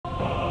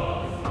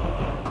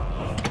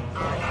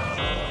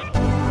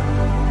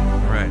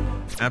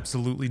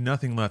Absolutely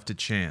nothing left to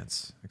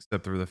chance,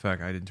 except for the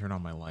fact I didn't turn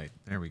on my light.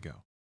 There we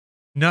go.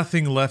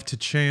 Nothing left to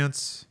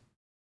chance.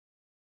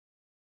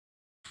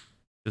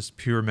 Just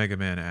pure Mega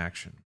Man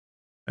action.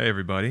 Hey,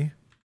 everybody.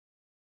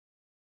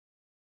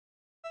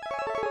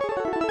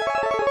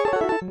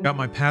 Got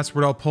my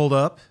password all pulled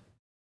up.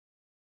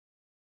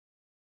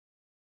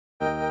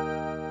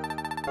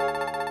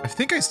 I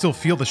think I still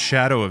feel the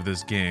shadow of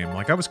this game.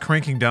 Like, I was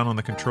cranking down on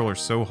the controller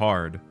so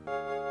hard.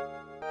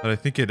 But I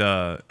think it,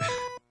 I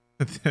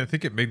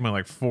think it made my,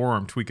 like,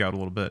 forearm tweak out a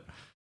little bit.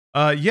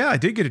 Yeah, I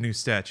did get a new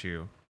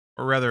statue.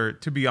 Or rather,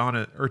 to be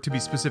honest, or to be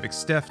specific,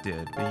 Steph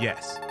did. But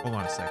yes. Hold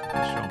on a second.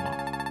 Let's show him off.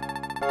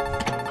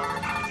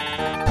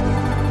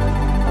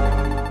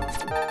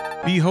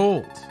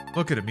 Behold.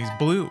 Look at him. He's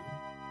blue.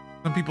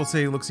 Some people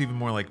say he looks even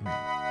more like me.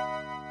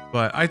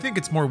 But I think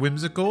it's more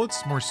whimsical.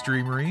 It's more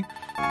streamery.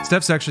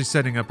 Steph's actually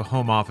setting up a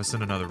home office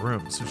in another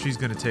room. So she's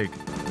going to take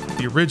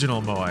the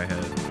original Moai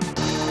head.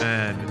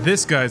 And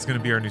this guy's going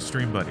to be our new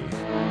stream buddy.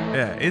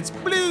 Yeah, it's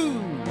blue.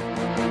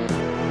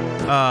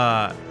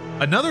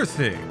 Another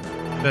thing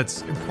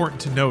that's important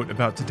to note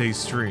about today's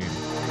stream.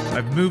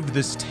 I've moved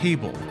this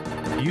table.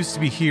 It used to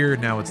be here,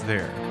 now it's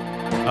there.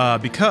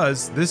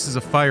 Because this is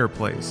a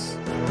fireplace.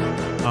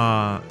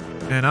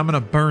 And I'm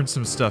gonna burn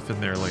some stuff in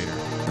there later.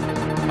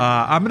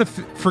 I'm gonna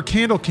for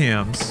candle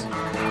cams.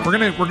 We're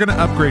gonna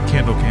upgrade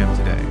candle cam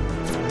today.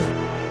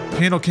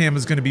 Candle cam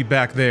is gonna be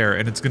back there,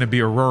 and it's gonna be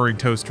a roaring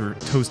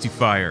toasty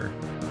fire.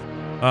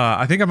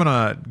 I think I'm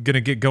gonna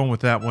get going with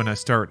that when I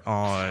start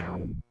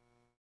on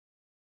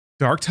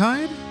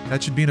Darktide.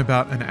 That should be in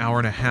about an hour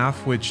and a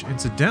half, which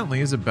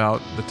incidentally is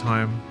about the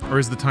time, or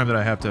is the time that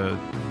I have to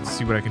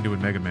see what I can do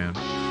in Mega Man.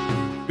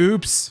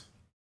 Oops.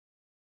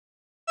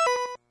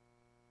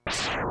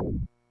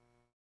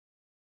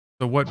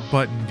 So what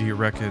button do you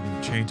reckon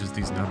changes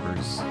these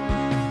numbers?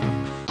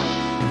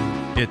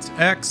 It's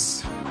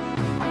X.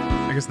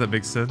 I guess that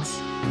makes sense.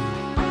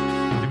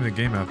 Name of the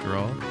game after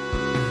all.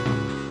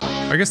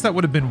 I guess that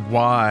would have been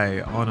Y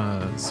on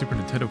a Super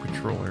Nintendo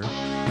controller.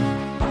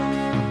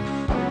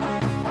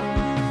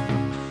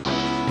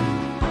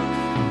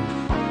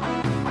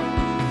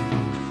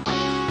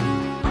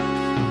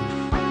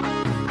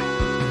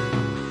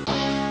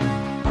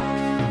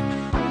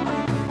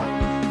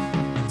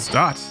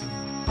 Start.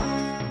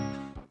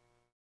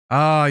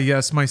 Ah,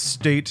 yes, my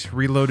state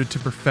reloaded to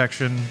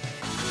perfection,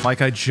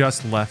 like I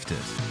just left it.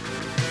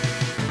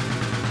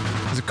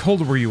 Is it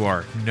cold where you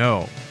are?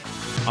 No.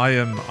 I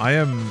am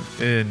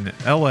in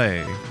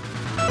LA,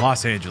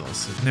 Los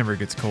Angeles. It never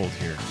gets cold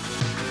here.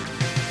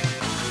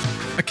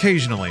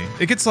 Occasionally.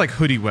 It gets like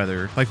hoodie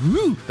weather. Like,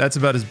 woo! That's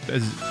about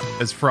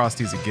as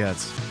frosty as it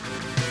gets.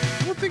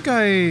 I don't think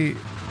I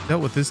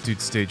dealt with this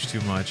dude's stage too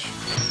much.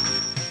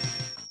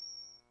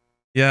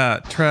 Yeah,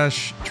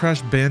 Trash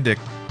Bandicoot.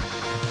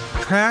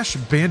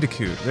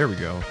 There we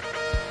go.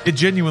 It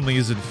genuinely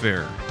isn't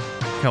fair.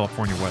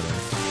 California weather.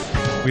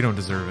 We don't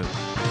deserve it.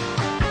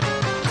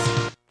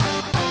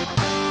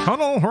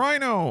 Tunnel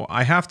Rhino!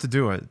 I have to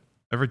do it.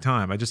 Every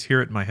time. I just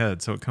hear it in my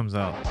head, so it comes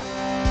out.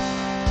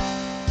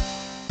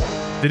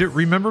 Did it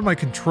remember my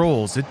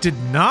controls? It did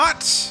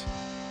not! So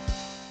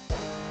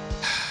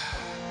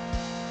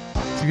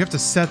you have to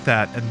set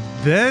that and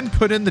then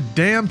put in the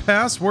damn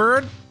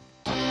password?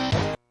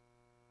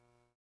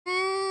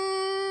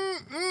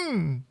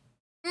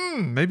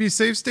 Maybe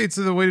save states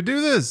are the way to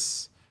do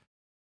this.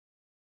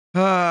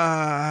 That's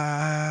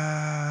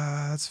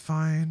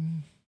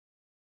fine.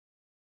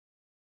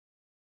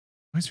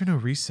 Why is there no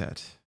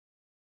reset?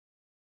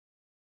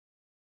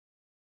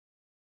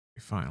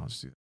 Okay, fine, I'll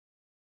just do that.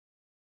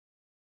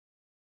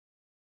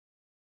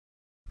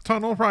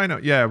 Tunnel Rhino.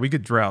 Yeah, we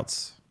get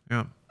droughts.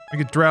 Yeah. We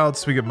get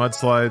droughts, we get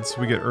mudslides,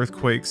 we get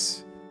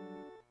earthquakes,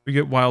 we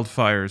get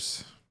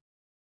wildfires.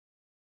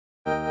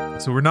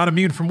 So we're not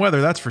immune from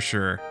weather, that's for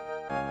sure.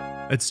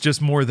 It's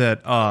just more that,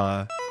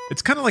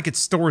 it's kind of like it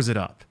stores it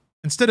up.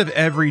 Instead of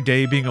every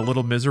day being a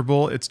little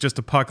miserable, it's just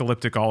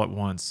apocalyptic all at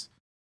once.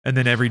 And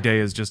then every day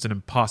is just an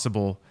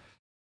impossible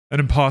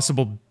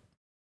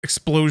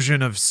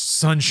explosion of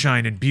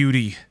sunshine and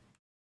beauty.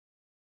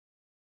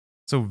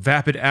 So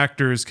vapid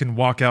actors can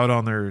walk out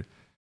on their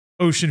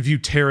ocean view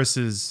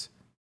terraces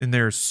in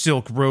their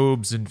silk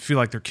robes and feel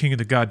like they're king of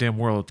the goddamn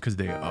world, because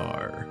they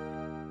are.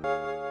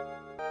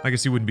 I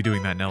guess you wouldn't be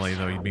doing that in LA,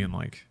 though. You'd be in,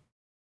 like,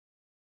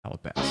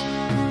 Calabasas.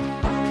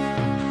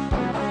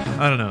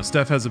 I don't know.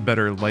 Steph has a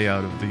better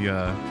layout of the,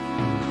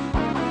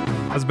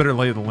 has a better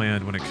lay of the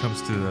land when it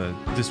comes to the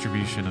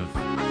distribution of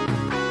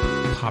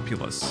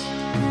populace.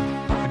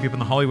 Maybe up in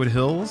the Hollywood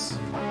Hills?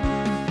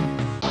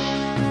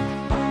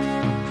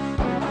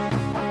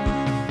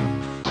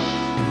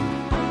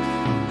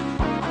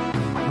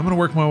 I'm gonna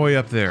work my way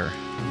up there.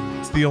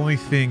 It's the only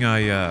thing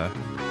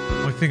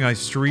I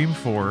stream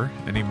for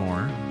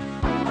anymore.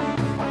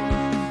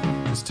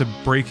 Is to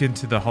break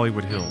into the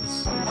Hollywood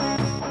Hills.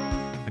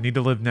 I need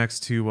to live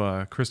next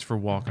to Christopher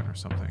Walken or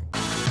something.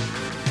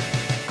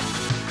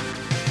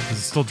 Is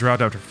it still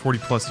drought after 40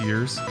 plus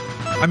years?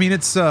 I mean,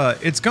 it's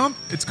gone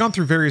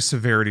through various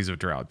severities of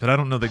drought, but I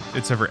don't know that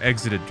it's ever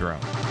exited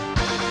drought.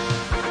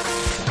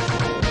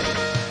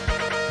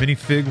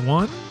 Minifig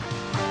 1.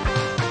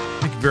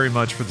 Thank you very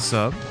much for the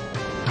sub.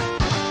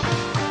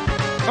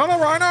 Tunnel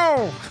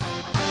Rhino!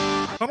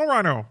 Tunnel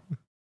Rhino.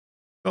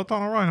 Still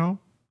Tunnel Rhino.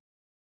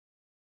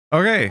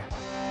 Okay.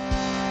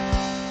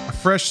 A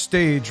fresh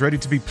stage ready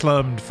to be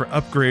plumbed for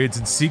upgrades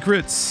and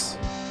secrets.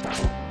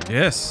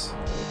 Yes.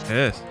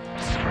 Yes.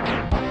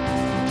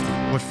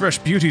 What fresh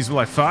beauties will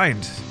I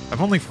find?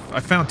 I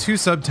found 2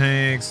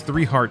 sub-tanks,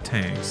 3 heart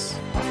tanks.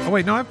 Oh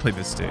wait, no, I've played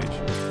this stage.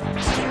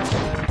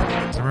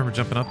 I remember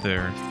jumping up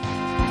there.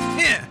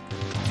 Yeah.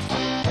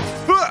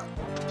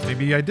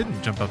 Maybe I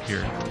didn't jump up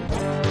here.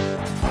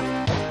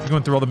 You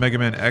going through all the Mega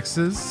Man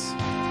X's?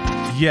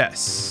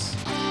 Yes.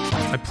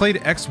 I played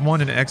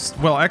X1 and X.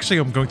 Well, actually,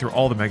 I'm going through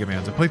all the Mega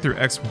Mans. I played through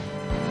X1.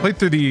 Played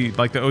through the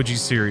OG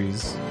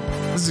series.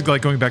 This is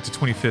like going back to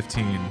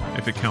 2015,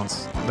 if it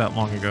counts that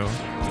long ago.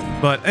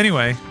 But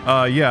anyway,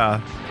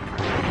 yeah.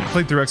 I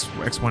played through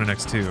X1 and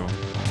X2.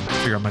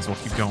 Figure I might as well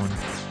keep going.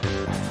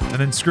 And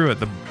then screw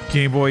it, the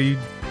Game Boy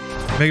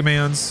Mega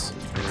Mans.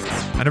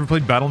 I never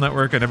played Battle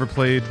Network. I never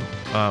played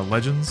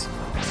Legends.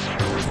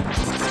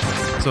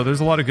 So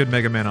there's a lot of good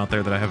Mega Man out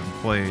there that I haven't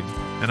played.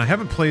 And I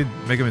haven't played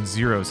Mega Man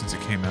Zero since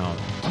it came out.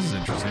 This is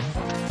interesting.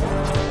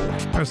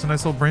 There's a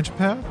nice little branch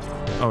path.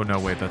 Oh, no,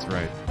 wait, that's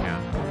right. Yeah.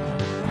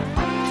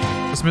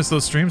 Just missed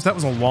those streams. That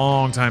was a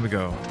long time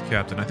ago,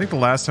 Captain. I think the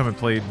last time I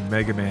played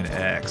Mega Man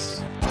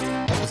X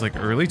was like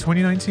early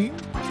 2019?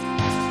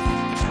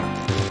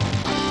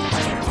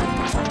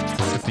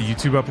 If the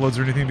YouTube uploads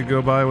or anything to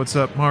go by. What's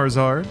up,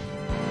 Marzard?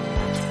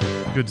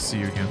 Good to see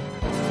you again.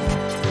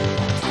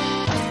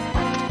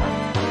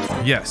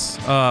 Yes,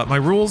 my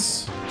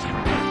rules.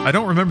 I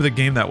don't remember the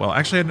game that well.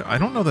 Actually, I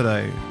don't know that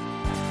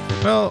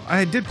well,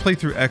 I did play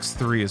through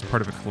X3 as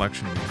part of a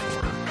collection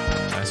before.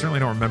 I certainly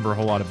don't remember a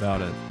whole lot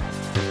about it.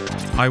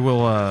 I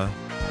will, I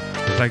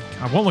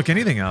won't look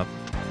anything up.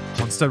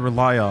 I'll instead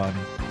rely on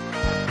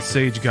the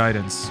sage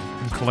guidance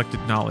and collected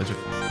knowledge of...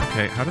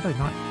 Okay, how did I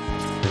not...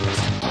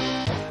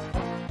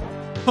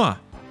 Huh.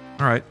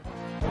 Alright.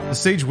 The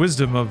sage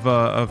wisdom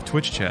of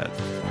Twitch chat.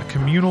 A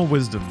communal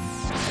wisdom.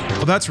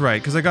 Well, that's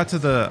right, because I got to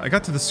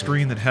the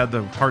screen that had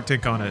the heart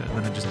tank on it, and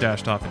then it just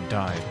dashed off and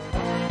died.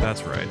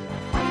 That's right.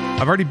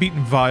 I've already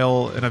beaten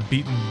Vile, and I've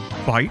beaten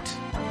Bite.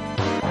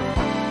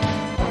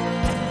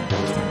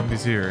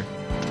 Somebody's here.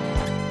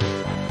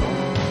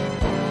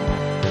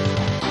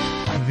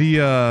 The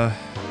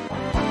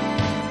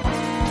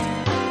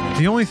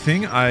only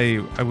thing I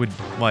would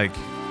like,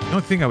 the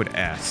only thing I would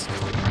ask,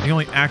 the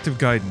only active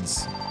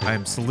guidance I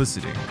am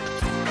soliciting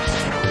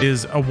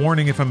is a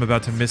warning if I'm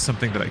about to miss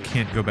something that I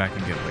can't go back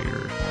and get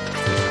later.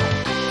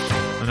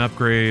 An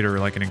upgrade or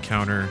like an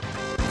encounter.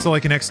 So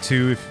like in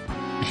X2,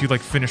 if you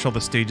like finish all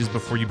the stages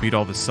before you beat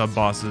all the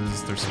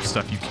sub-bosses, there's some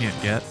stuff you can't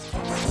get.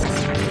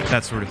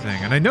 That sort of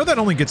thing. And I know that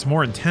only gets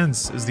more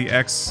intense as the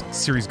X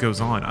series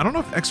goes on. I don't know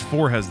if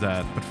X4 has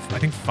that, but I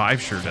think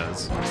 5 sure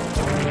does.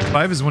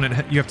 5 is when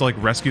you have to like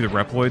rescue the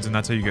Reploids, and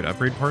that's how you get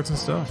upgrade parts and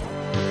stuff.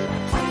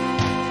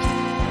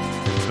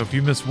 So if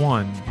you miss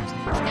one,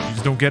 you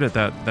just don't get it,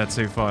 that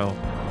save file.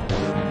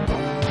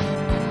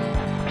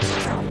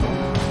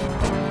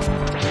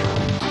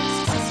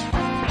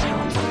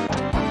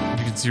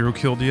 You get 0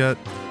 killed yet?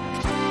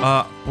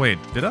 Wait,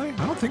 did I?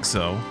 I don't think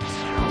so.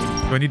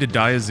 Do I need to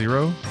die as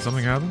 0? Did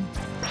something happen?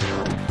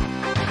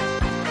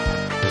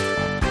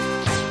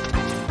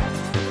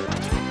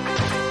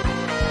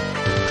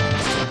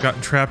 I've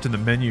gotten trapped in the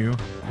menu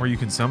where you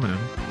can summon him.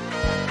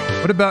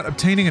 What about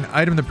obtaining an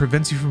item that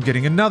prevents you from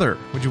getting another?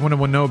 Would you want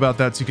to know about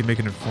that so you can make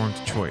an informed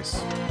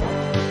choice?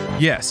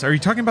 Yes. Are you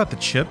talking about the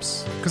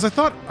chips? Because I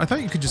thought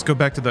you could just go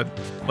back to the,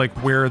 like,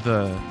 where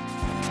the...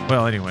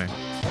 Well, anyway.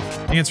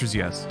 The answer is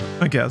yes,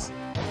 I guess.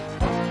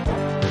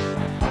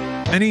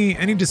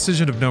 Any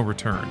decision of no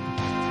return.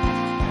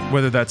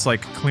 Whether that's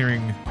like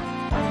clearing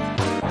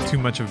too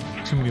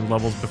many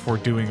levels before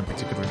doing a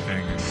particular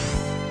thing.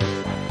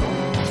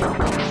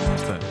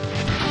 But,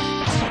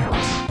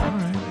 all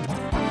right.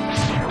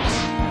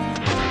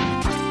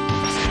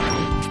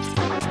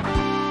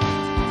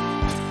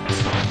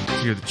 So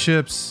here are the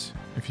chips.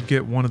 If you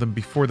get one of them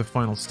before the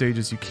final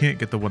stages, you can't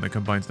get the one that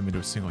combines them into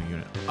a single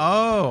unit.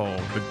 Oh,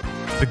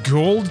 the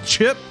gold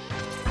chip?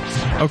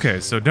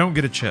 Okay, so don't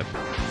get a chip.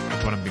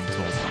 That's what I'm being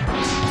told.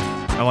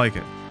 I like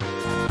it.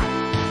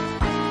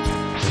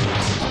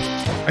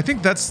 I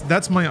think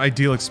that's my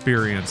ideal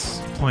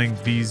experience playing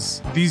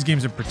these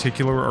games in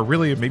particular, or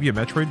really maybe a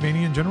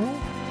Metroidvania in general,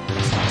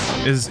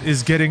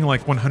 is getting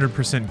like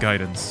 100%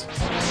 guidance,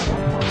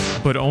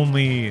 but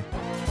only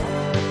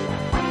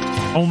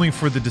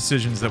for the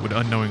decisions that would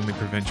unknowingly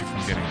prevent you from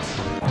getting it.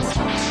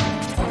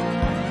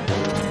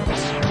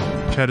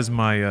 Chat is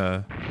my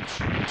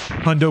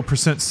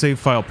 100% save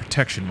file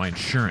protection, my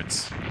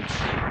insurance.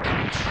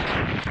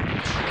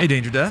 Hey,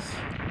 Danger Death.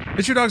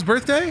 It's your dog's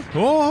birthday?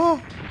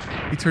 Oh!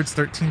 He turns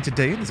 13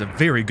 today and is a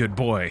very good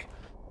boy.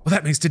 Well,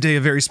 that makes today a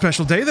very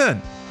special day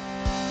then.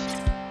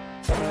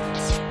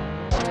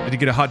 Did he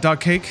get a hot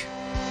dog cake?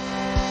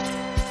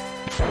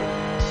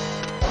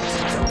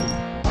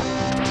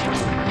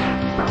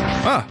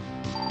 Ah.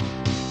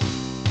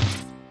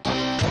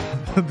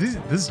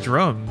 These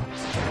drum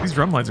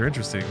lines are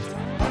interesting.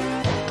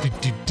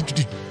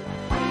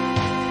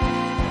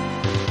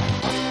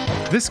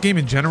 This game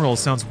in general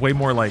sounds way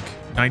more like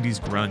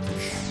 90s grunge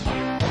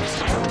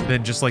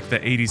than just like the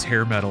 80s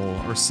hair metal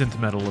or synth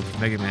metal of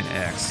Mega Man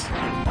X.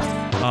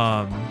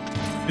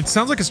 It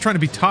sounds like it's trying to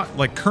be taught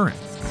like current,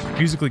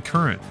 musically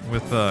current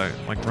with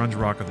like grunge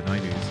rock of the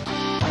 90s.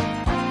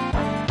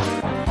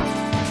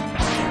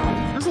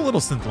 There's a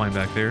little synth line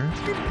back there.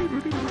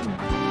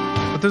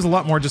 But there's a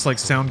lot more just like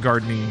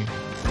Soundgarden-y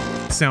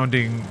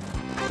sounding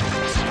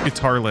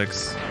guitar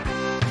licks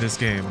in this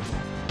game.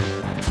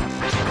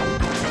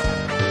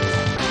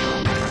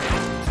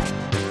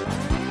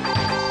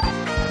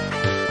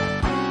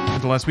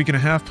 The last week and a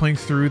half playing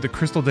through the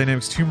Crystal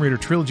Dynamics Tomb Raider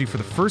trilogy for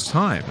the first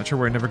time. Not sure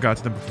where I never got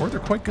to them before. They're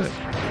quite good.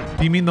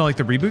 Do you mean the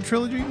reboot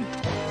trilogy?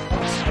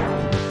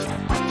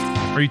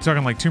 Or are you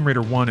talking like Tomb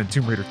Raider 1 and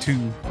Tomb Raider 2?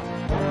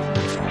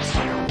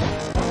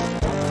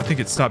 I think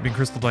it stopped being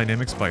Crystal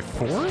Dynamics by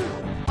 4?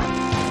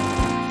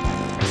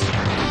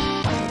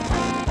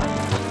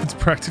 It's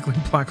practically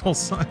Black Hole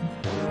Sun.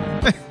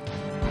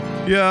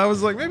 Yeah, I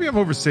was like, maybe I'm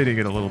overstating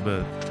it a little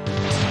bit.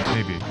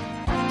 Maybe.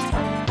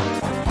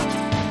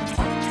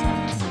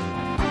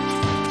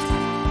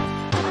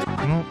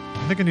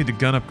 I think I need the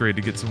gun upgrade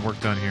to get some work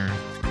done here.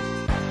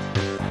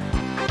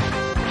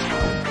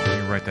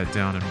 Let me write that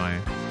down in my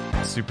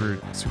super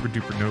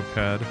duper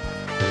notepad.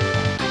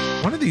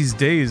 One of these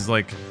days,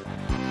 like,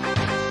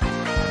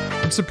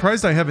 I'm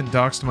surprised I haven't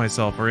doxed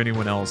myself or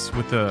anyone else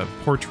with the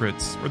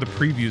portraits or the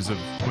previews of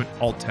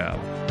Alt Tab.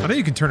 I know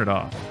you can turn it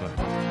off, but.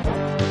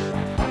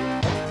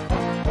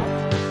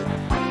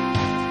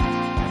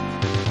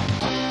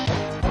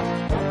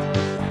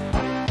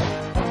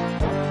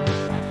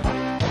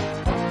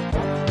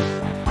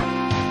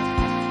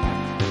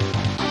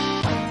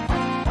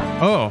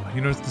 Oh, you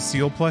notice the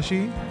seal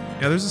plushie?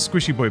 Yeah, there's a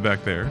squishy boy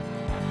back there.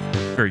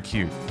 Very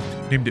cute.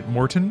 Named it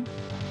Morton.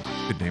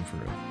 Good name for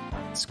a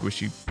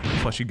squishy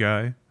plushy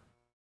guy.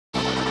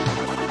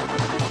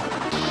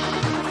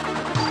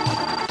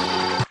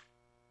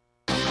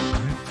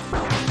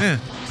 Eh.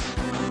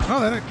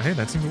 Oh, hey,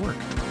 that seemed to work.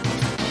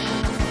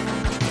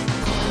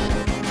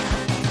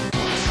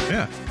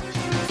 Yeah.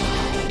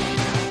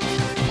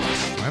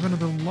 Do I have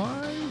another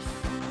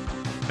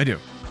life? I do.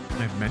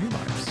 I have many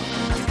lives.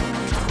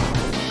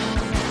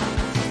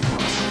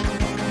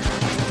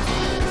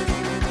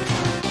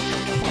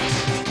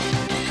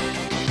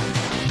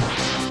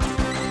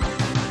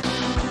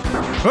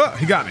 Oh,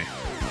 he got me.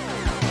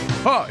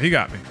 Oh, he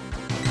got me.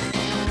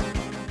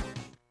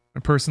 I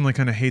personally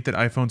kind of hate that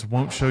iPhones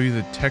won't show you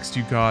the text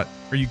you got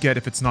or you get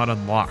if it's not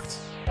unlocked.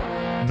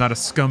 I'm not a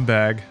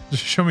scumbag.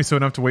 Just show me so I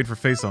don't have to wait for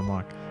face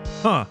unlock.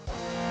 Huh.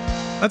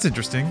 That's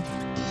interesting.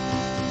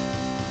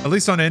 At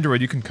least on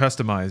Android, you can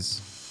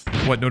customize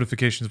what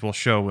notifications will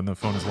show when the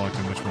phone is locked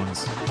and which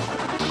ones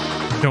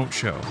don't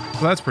show.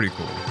 So that's pretty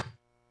cool.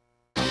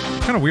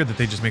 Kind of weird that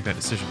they just make that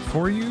decision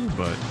for you,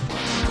 but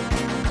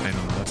I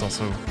don't know. That's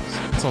also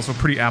a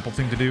pretty Apple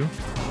thing to do.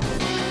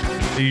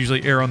 They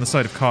usually err on the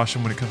side of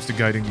caution when it comes to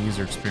guiding the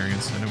user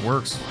experience, and it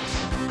works.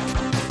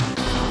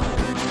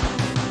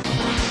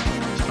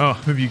 Oh,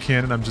 maybe you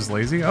can, and I'm just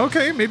lazy.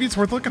 Okay, maybe it's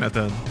worth looking at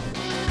then.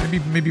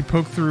 Maybe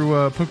poke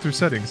through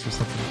settings or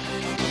something.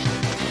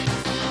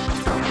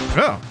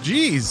 Oh,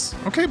 geez.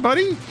 Okay,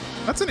 buddy.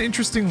 That's an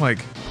interesting,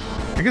 like.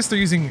 I guess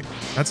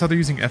that's how they're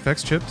using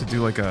FX chip to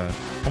do like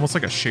almost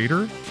like a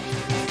shader.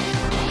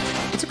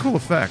 That's a cool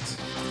effect.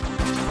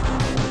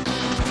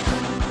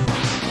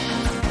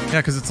 Yeah,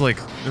 because it's like,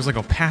 there's like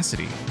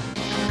opacity.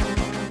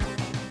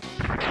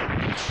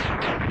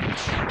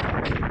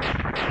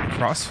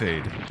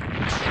 Crossfade.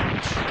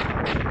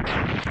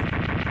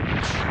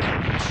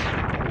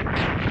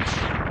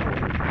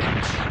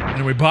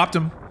 And we bopped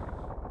him.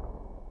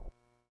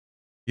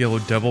 Yellow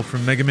Devil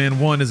from Mega Man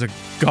 1 is a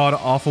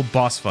god-awful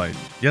boss fight.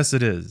 Yes,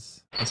 it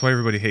is. That's why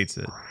everybody hates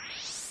it.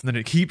 And then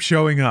it keeps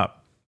showing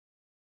up.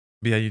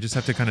 But yeah, you just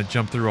have to kind of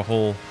jump through a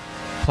whole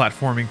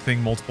platforming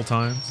thing multiple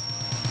times.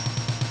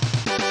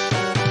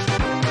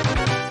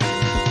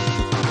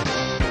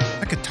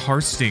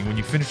 Guitar sting when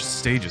you finish the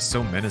stage is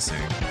so menacing.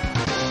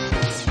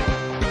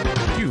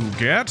 You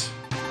get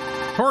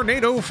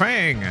Tornado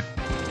Fang. I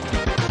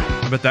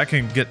bet that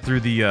can get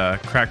through the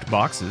cracked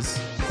boxes.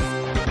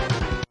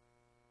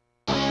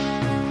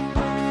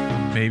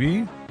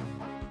 Maybe.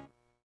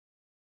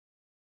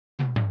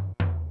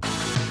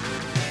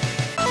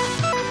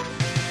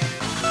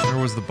 Where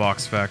was the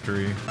box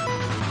factory?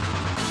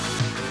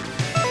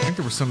 I think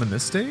there was some in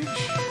this stage,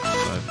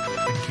 but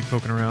I can keep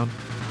poking around.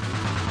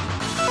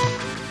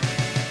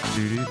 I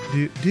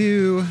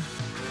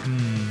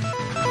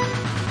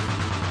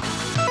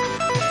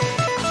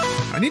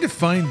need to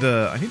find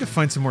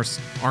some more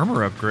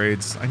armor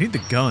upgrades. I need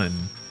the gun.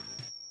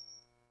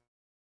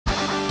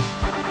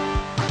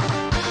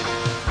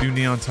 Do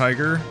Neon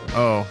Tiger?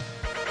 Oh.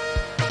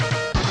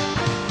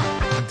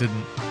 I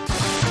didn't.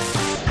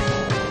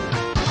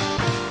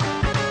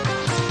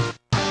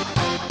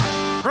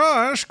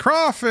 Crush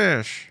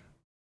Crawfish!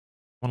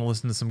 Want to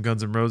listen to some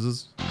Guns N'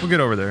 Roses? We'll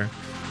get over there.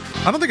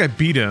 I don't think I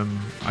beat him.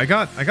 I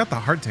got the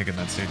heart tank in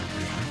that stage.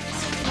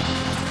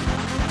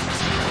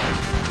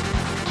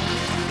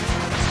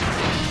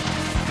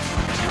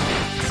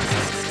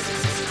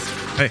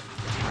 Hey.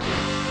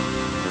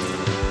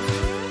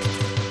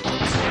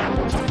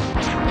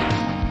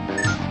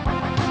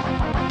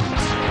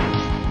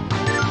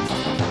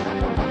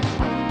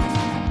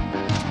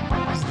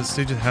 This is the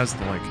stage that has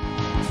the like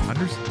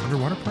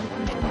underwater part.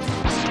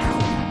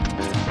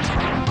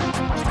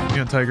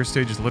 Neon Tiger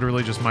stage is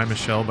literally just My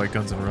Michelle by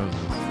Guns N' Roses.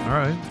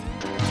 Alright.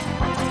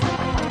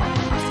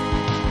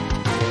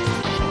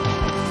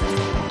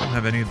 Don't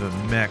have any of the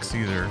mechs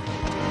either.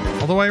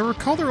 Although I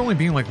recall there only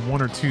being like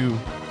 1 or 2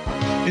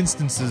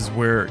 instances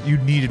where you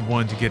needed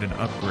one to get an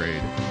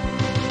upgrade.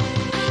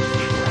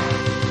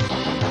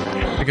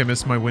 I think I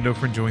missed my window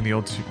for enjoying the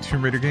old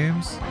Tomb Raider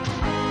games.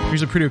 I'm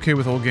usually pretty okay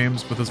with old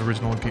games, but those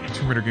original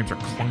Tomb Raider games are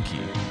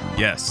clunky.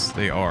 Yes,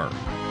 they are.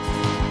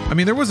 I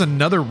mean, there was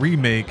another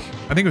remake.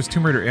 I think it was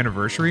Tomb Raider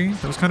Anniversary.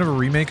 That was kind of a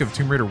remake of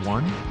Tomb Raider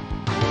 1.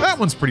 That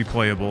one's pretty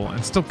playable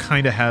and still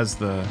kind of has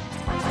the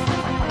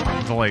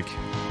like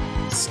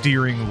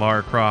steering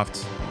Lara Croft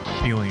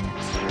feeling.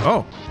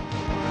 Oh,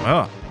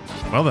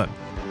 well then.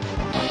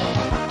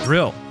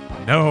 Drill.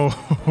 No.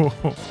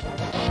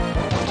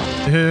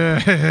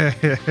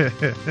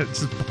 It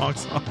just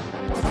bonks off.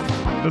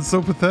 That's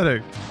so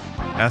pathetic.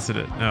 Acid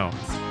it. No.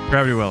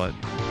 Gravity well it.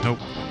 Nope.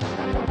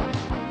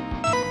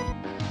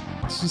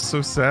 It's just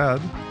so sad.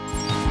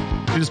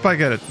 You just spike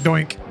at it.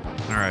 Doink.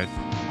 Alright.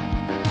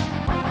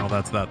 Well,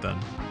 that's that then.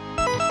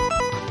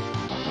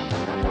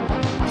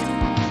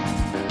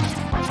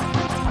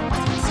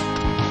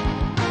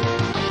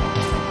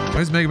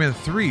 Why is Mega Man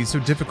 3 so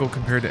difficult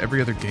compared to every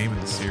other game in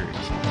the series?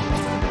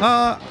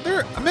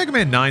 Mega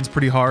Man 9's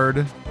pretty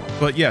hard,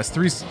 but yes,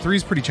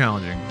 3's pretty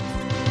challenging.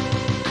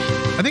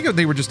 I think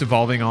they were just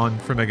evolving on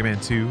from Mega Man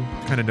 2,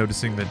 kind of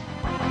noticing that,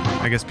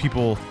 I guess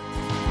people...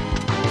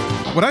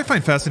 What I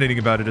find fascinating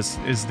about it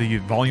is the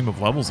volume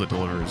of levels it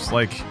delivers.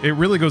 Like, it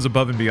really goes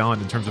above and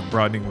beyond in terms of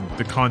broadening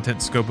the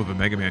content scope of a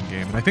Mega Man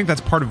game. And I think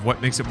that's part of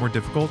what makes it more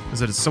difficult,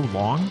 is that it's so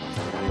long,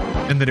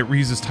 and that it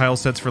reuses tile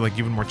sets for like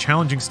even more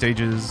challenging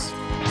stages.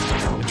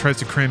 It tries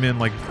to cram in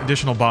like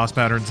additional boss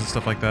patterns and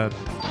stuff like that.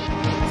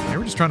 They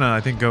were just trying to, I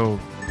think, go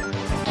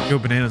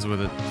bananas with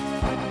it.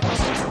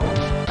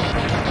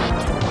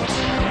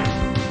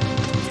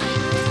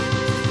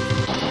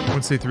 I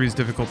wouldn't say 3 is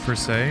difficult per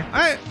se.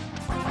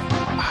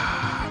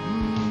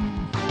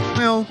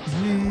 Well,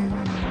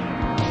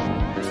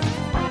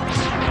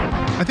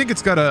 I think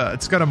it's got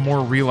a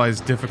more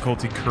realized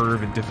difficulty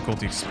curve and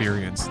difficulty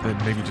experience than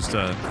maybe just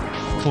a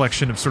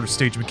collection of sort of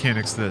stage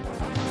mechanics that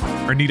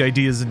are neat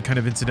ideas and kind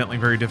of incidentally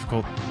very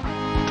difficult.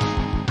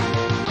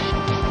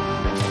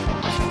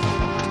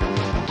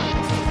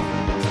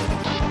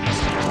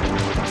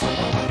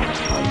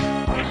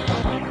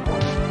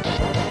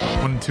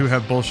 1 and 2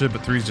 have bullshit,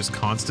 but 3 is just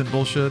constant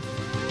bullshit.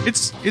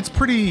 It's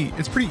pretty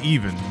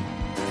even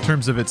in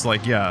terms of its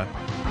like, yeah,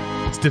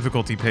 its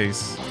difficulty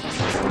pace.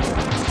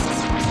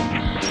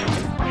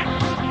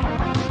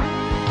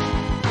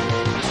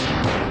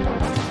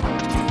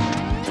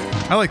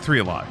 I like 3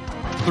 a lot.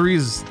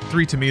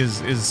 3 to me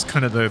is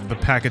kind of the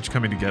package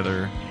coming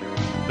together.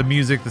 The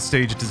music, the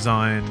stage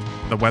design,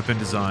 the weapon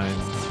design,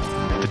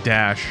 the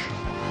dash,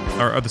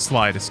 or the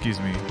slide, excuse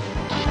me,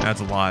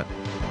 adds a lot.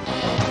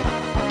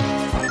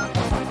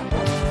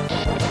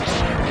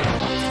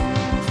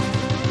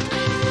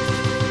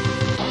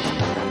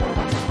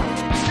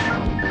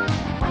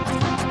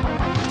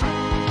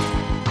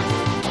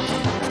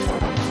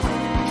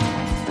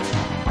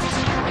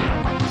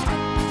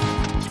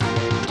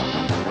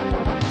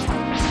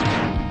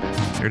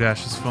 Air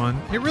dash is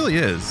fun. It really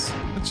is.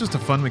 It's just a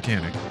fun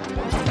mechanic.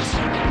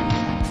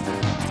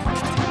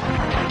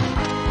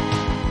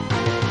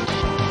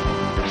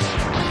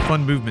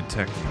 Fun movement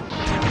technique.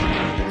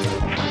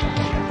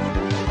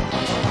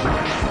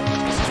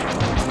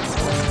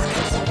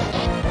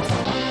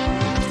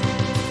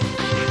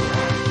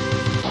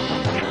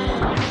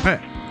 Hey.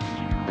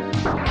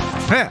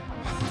 Hey.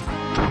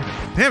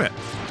 Damn it.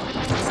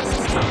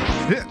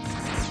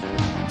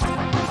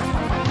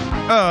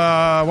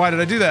 Why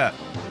did I do that?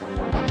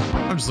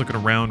 I'm just looking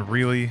around,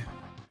 really.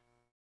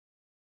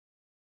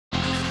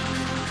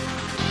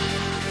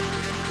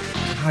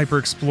 Hyper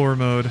explore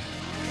mode.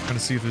 Trying to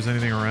see if there's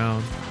anything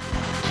around.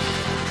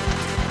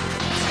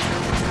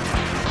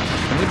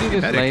 Can we do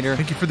this later?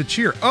 Thank you for the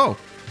cheer. Oh!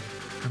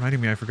 Reminding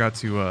me I forgot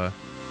to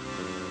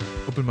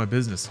open my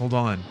business. Hold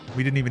on.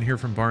 We didn't even hear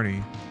from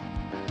Barney.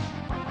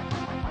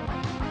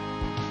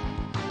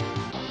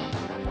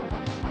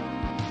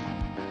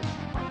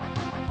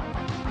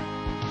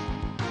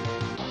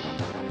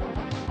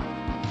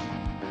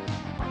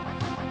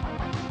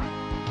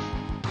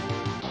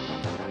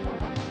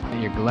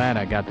 You're glad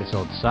I got this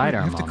old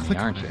sidearm on me,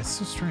 aren't you? It's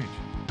so strange.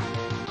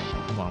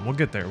 Hold on, we'll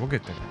get there. We'll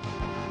get there.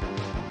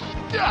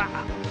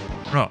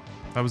 Oh,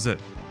 that was it.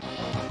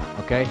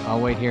 Okay,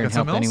 I'll wait here and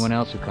help anyone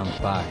else who comes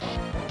by.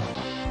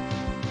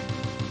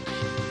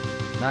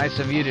 Nice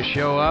of you to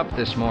show up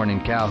this morning,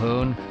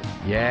 Calhoun.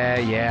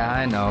 Yeah,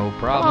 I know. Come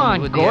Problems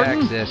on, with Gordon.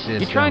 the access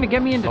system. You trying to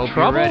get me into Hope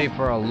trouble? You're ready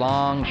for a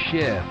long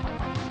shift.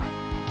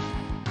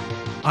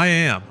 I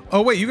am.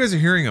 Oh wait, you guys are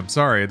hearing him.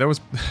 Sorry, that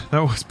was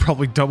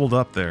probably doubled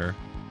up there.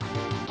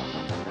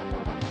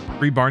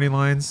 3 Barney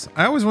lines.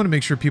 I always want to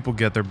make sure people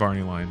get their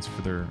Barney lines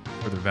for their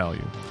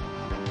value.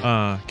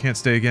 Can't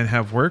stay again,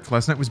 have work.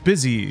 Last night was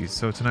busy,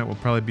 so tonight will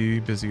probably be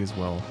busy as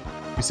well.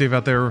 Be safe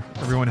out there,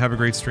 everyone. Have a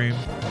great stream.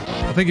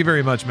 Well, thank you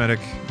very much, Medic.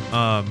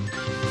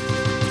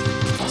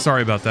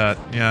 Sorry about that.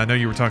 Yeah, I know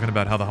you were talking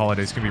about how the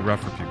holidays can be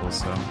rough for people,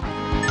 so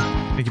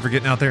thank you for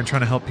getting out there and trying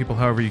to help people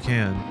however you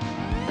can.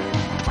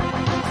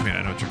 I mean,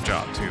 I know it's your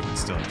job too, but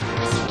still.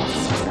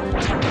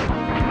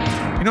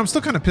 You know, I'm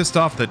still kind of pissed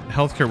off that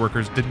healthcare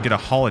workers didn't get a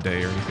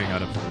holiday or anything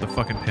out of the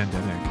fucking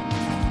pandemic.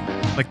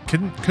 Like,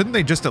 couldn't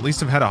they just at least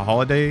have had a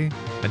holiday,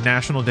 a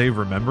National Day of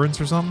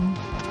Remembrance or something?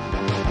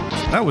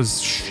 That was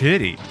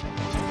shitty.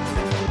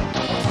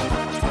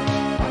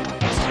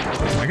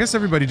 I guess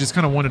everybody just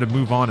kind of wanted to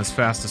move on as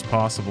fast as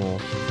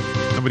possible.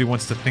 Nobody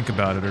wants to think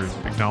about it or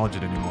acknowledge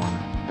it anymore.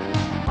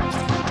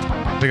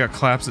 They got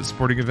claps at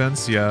sporting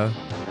events, yeah.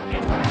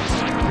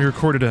 We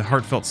recorded a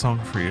heartfelt song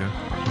for you.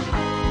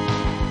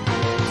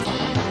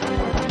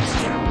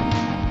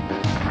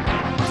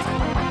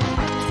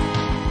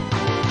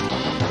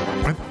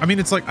 I mean,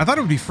 it's like, I thought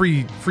it would be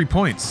free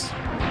points,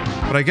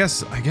 but I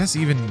guess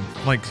even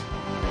like,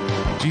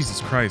 Jesus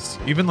Christ,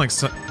 even like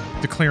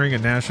declaring a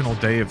national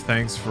day of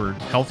thanks for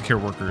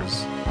healthcare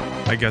workers,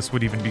 I guess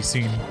could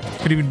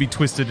even be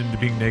twisted into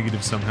being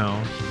negative somehow.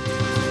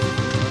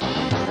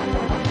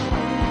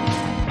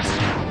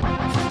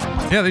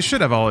 Yeah, they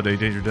should have holiday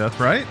days or death,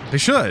 right? They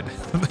should.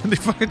 They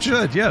fucking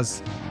should.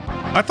 Yes.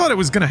 I thought it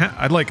was gonna.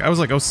 I was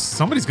like, oh,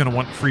 somebody's gonna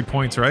want free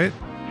points, right?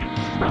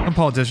 Some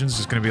politician's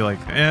just gonna be like,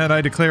 and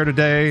I declare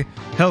today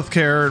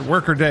healthcare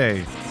worker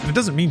day. And it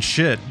doesn't mean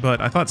shit,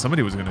 but I thought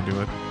somebody was gonna do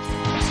it.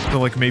 So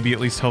like maybe at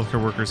least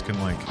healthcare workers can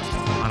like,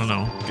 I don't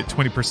know, get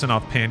 20%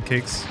 off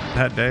pancakes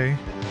that day.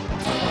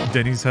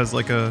 Denny's has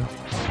like a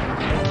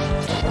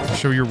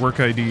show your work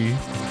ID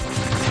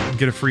and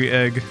get a free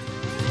egg.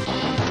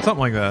 Something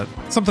like that.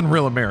 Something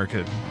real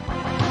American.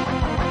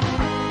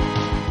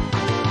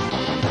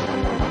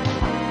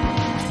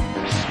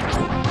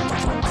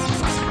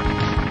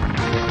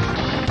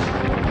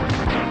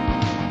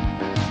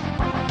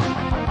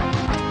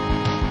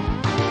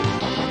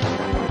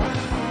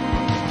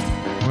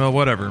 Well,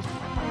 whatever.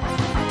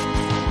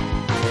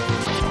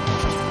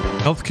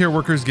 Healthcare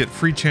workers get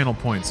free channel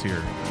points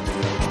here.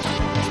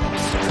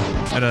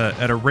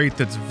 At a rate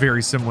that's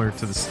very similar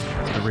to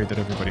the rate that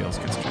everybody else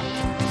gets.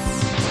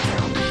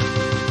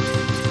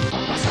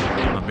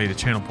 Not made of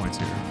channel points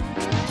here.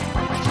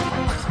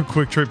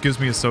 Quick Trip gives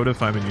me a soda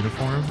if I'm in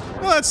uniform.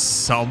 Well, that's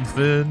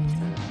something.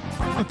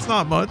 It's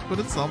not much, but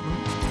it's something.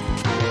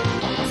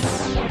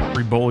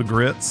 Free bowl of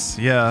grits.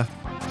 Yeah.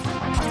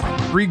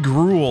 Free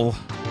gruel.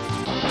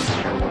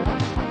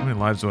 How many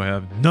lives do I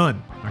have?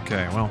 None.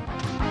 Okay, well.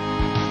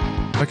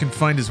 If I can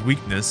find his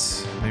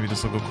weakness, maybe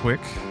this will go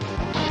quick.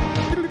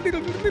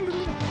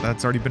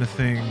 That's already been a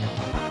thing.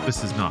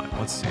 This is not.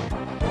 Let's see.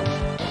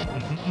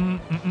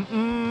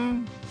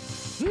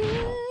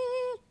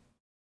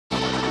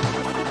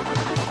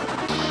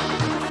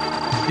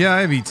 Yeah,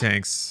 I have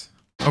E-tanks.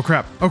 Oh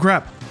crap. Oh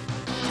crap.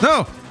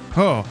 No!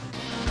 Oh.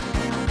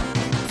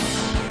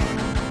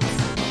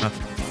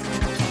 Nothing.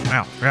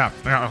 Ow. Ow.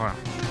 Ow.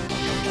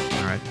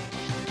 Alright.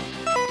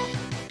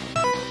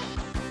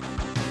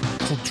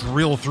 This will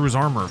drill through his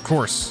armor, of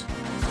course.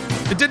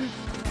 It didn't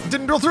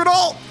drill through at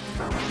all!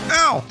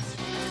 Ow!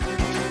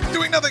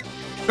 Doing nothing!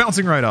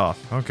 Bouncing right off.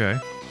 Okay.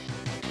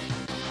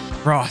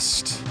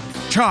 Frost.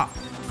 Chop!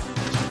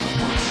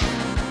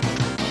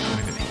 I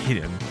mean, it hit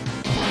him.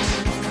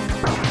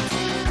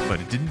 But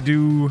it didn't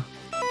do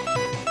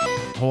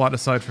a whole lot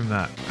aside from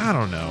that. I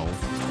don't know.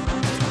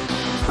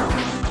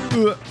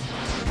 I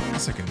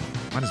guess I can,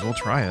 might as well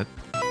try it.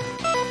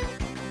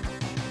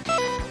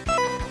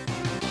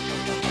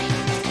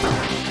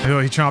 Oh,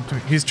 he chopped me.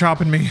 He's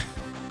chopping me.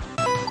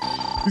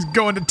 He's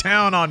going to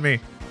town on me.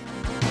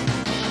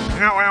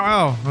 Ow,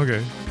 ow, ow.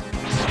 Okay.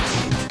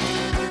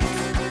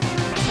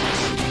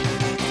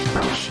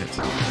 Oh, shit.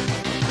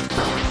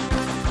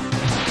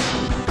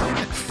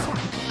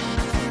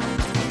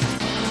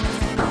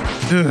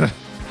 Ugh.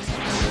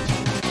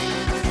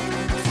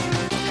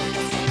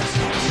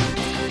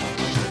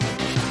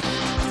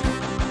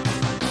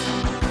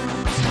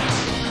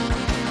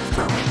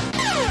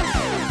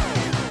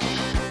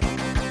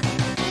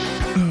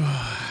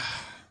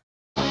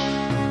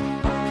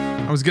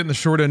 I was getting the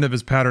short end of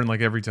his pattern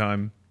like every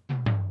time.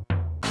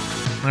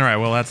 Alright,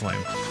 well that's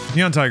lame.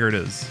 Neon Tiger it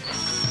is.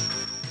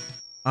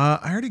 I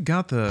already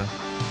got the...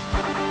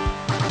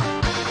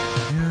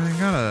 Yeah, I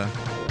got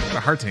a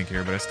heart tank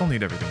here, but I still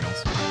need everything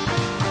else.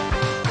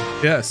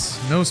 Yes,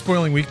 no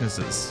spoiling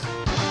weaknesses.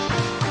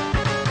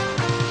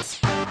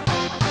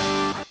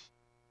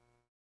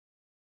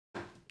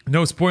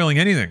 No spoiling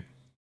anything.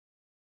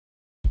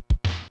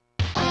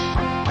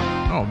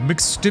 Oh,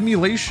 mixed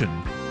stimulation.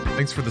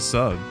 Thanks for the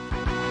sub.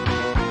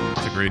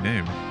 It's a great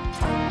name.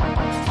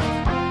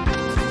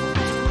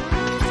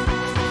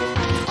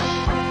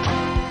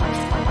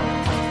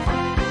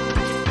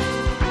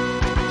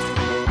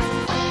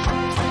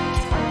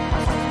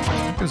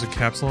 there's a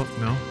capsule.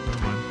 No, never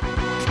mind.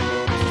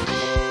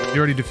 You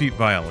already defeat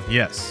Vile.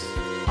 Yes.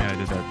 Yeah, I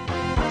did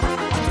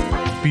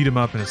that. Beat him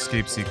up in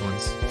escape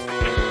sequence.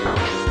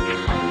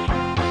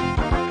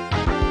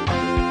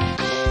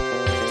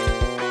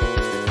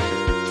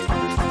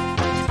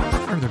 I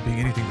don't remember there being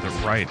anything to the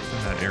right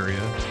in that area.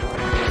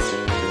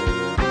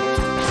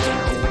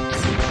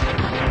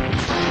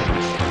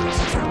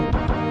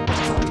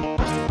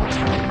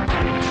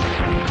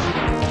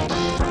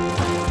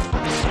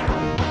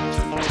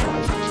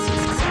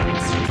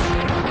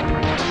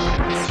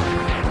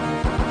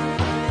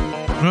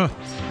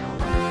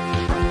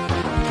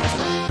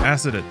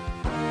 Acid it.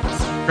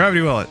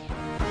 Gravity well it.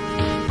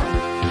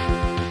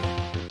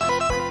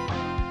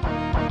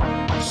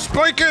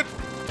 Spike it!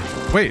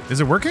 Wait, is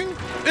it working?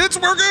 It's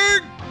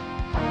working!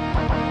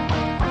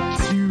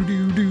 Do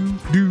do do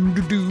do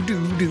do do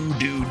do do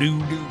do do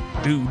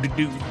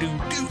do do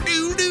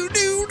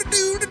do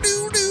do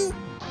do do.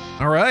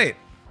 All right.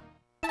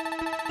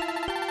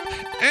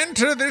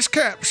 Enter this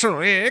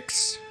capsule,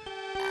 X.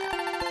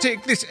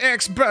 Take this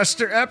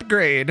X-Buster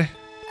upgrade.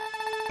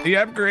 The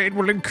upgrade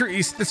will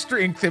increase the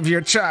strength of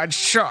your charged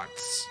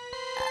shots.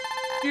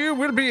 You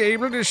will be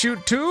able to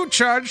shoot 2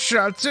 charged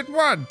shots at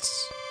once.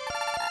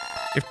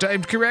 If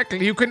timed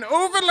correctly, you can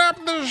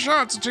overlap the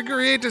shots to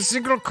create a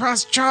single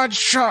cross-charge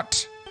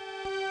shot.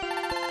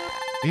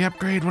 The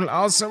upgrade will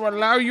also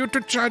allow you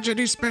to charge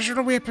any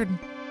special weapon.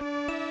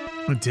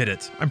 I did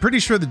it. I'm pretty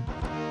sure the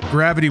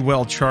gravity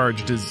well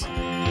charged is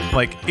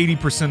like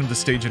 80% of the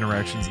stage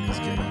interactions in this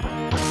game.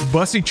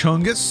 Bussy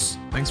Chungus,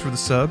 thanks for the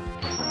sub.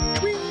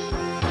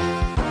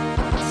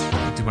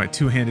 Do my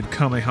two-handed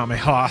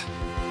Kamehameha.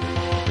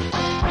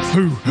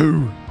 Hoo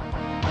hoo.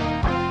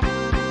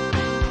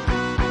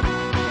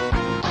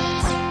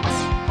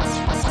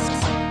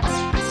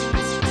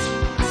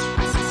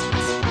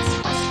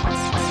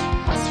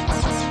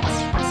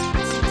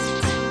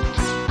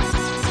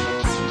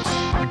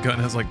 My gun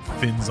has like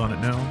fins on it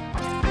now.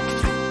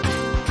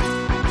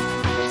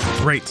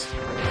 Great.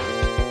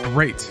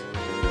 Great.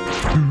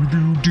 Do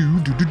do do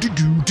do do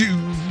do do.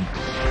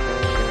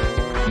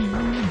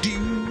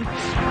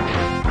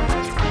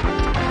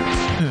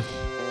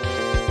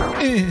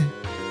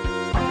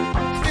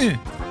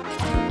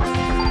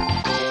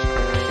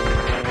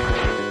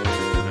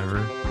 Whatever.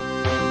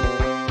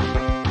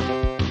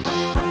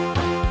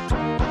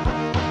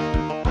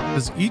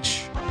 Does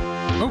each...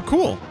 Oh,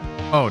 cool.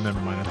 Oh, never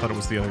mind. I thought it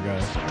was the other guy.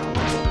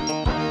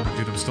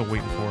 Dude, I'm still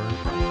waiting for it.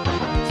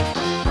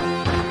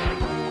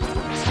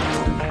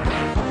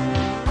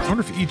 I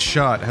wonder if each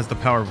shot has the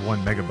power of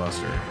 1 Mega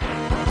Buster.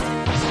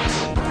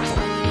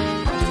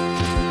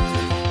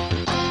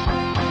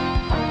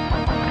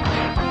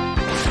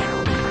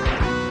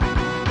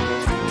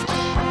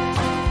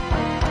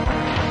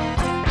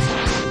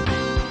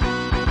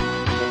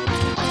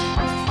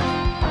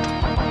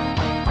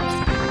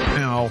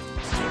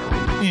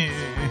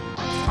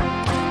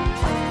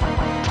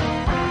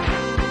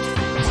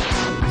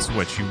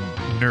 What, you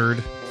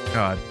nerd?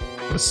 God,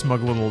 what a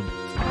smug little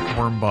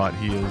worm bot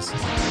he is.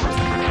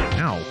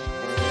 Ow.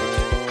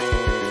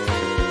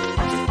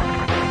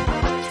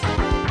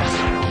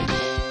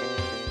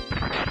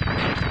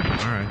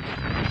 Alright.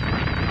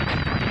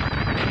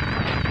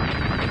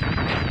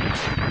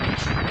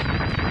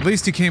 At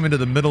least he came into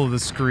the middle of the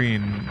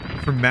screen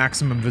for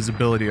maximum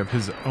visibility of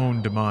his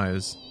own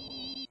demise.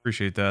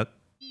 Appreciate that.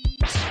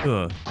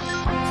 Ugh.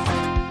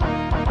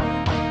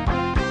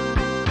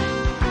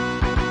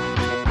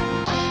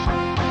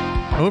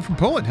 Hello from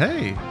Poland.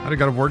 Hey, how'd it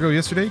go to Wargo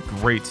yesterday?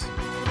 Great.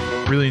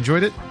 Really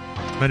enjoyed it.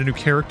 Met a new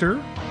character.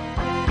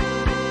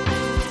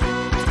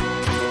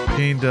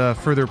 Gained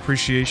further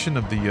appreciation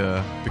of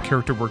the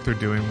character work they're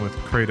doing with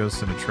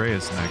Kratos and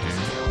Atreus in that game.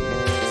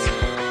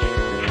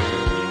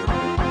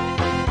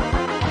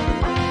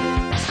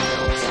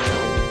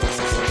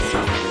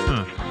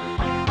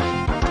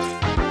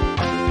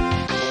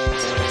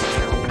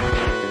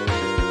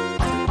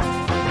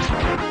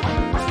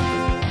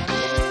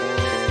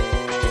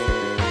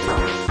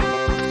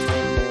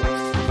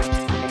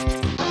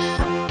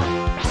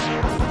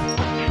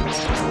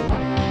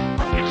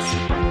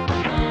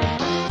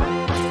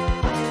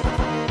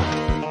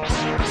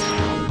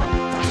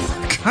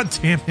 God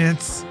damn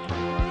it.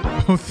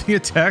 Both the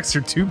attacks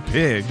are too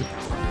big.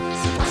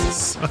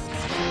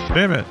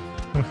 Damn it.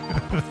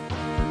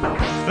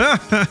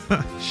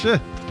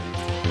 Shit.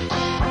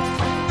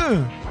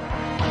 Oh,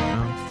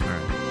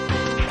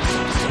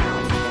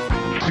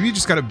 alright. Maybe you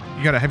just gotta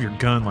have your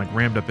gun like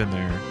rammed up in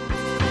there.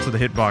 So the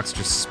hitbox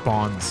just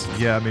spawns.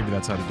 Yeah, maybe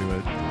that's how to do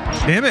it.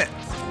 Damn it!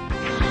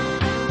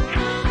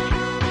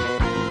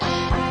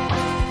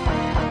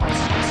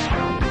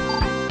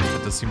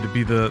 That does seem to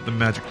be the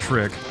magic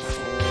trick.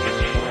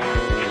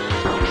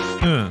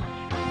 Alright.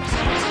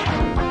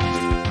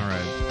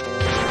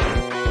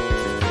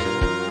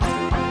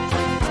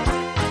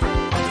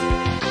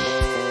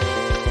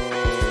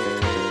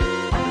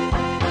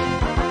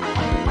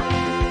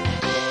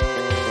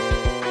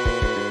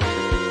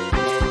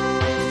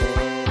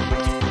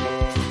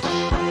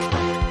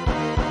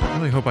 I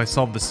really hope I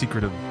solve the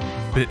secret of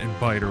bit and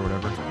bite or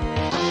whatever.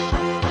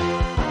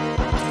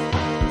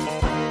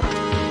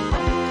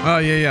 Oh,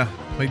 yeah.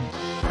 I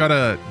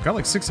got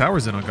like 6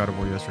 hours in on God of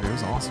War yesterday. It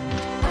was awesome.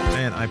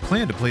 And I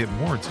plan to play it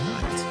more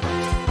tonight.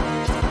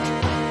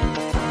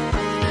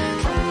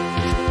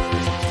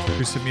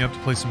 Chris hit me up to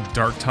play some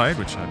Dark Tide,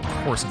 which of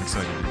course I'm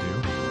excited to do.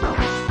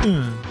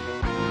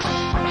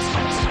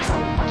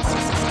 So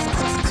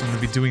I'm going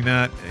to be doing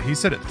that. He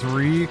said at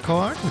 3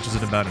 o'clock, which is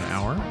in about an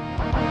hour.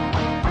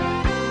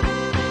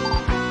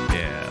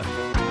 Yeah.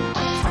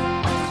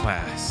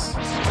 Class.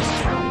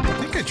 I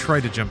think I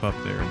tried to jump up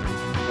there and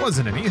there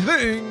wasn't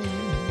anything.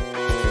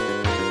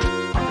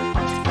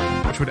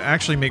 Which would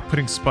actually make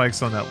putting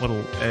spikes on that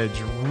little edge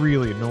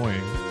really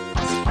annoying.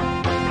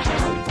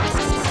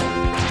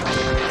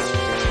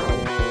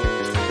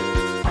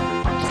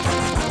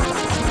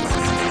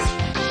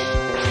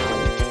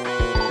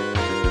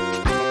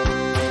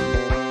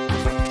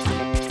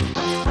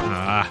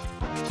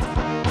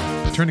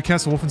 Return to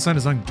Castle Wolfenstein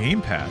is on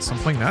Game Pass. I'm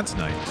playing that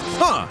tonight.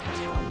 Huh!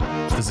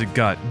 Has it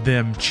got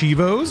them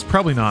Chivos?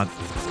 Probably not,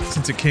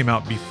 since it came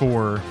out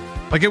before.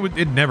 Like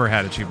it never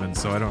had achievements,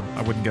 so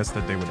I wouldn't guess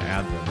that they would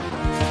add them,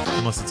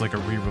 unless it's like a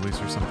re-release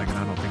or something, and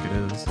I don't think it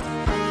is.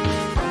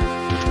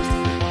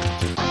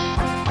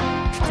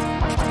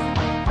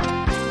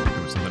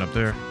 There was something up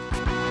there.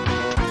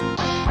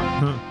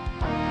 Huh.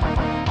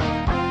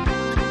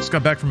 Just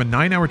got back from a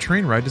 9-hour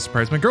train ride to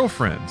surprise my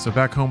girlfriend. So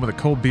back home with a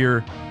cold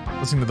beer,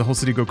 listening to the whole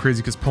city go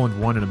crazy because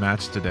Poland won in a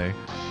match today.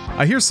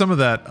 I hear some of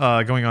that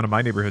going on in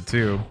my neighborhood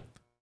too.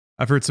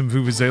 I've heard some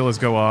vuvuzelas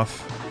go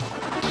off.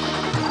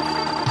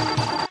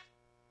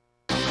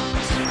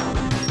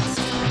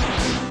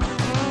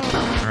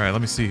 All right,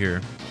 let me see here.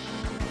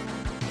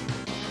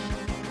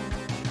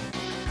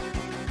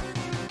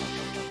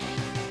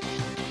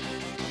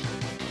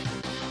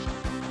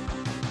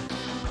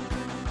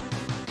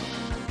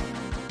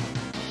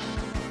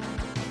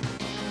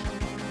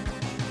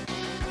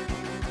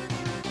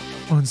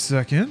 One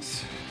second.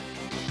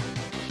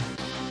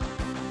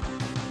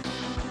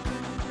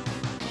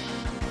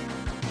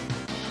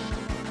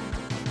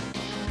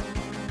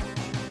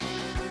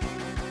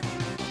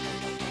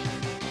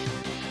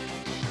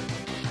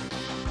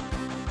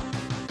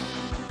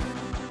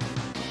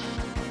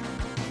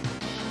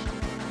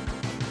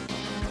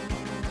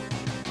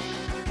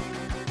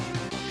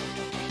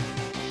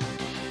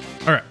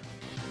 All right.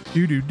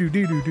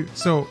 Do.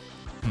 So,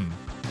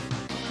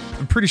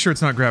 I'm pretty sure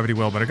it's not gravity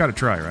well, but I gotta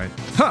try, right?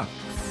 Huh!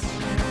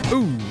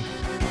 Ooh.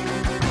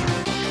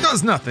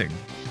 Does nothing.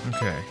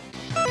 Okay.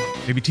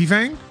 Maybe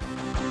T-Fang?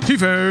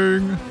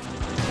 T-Fang!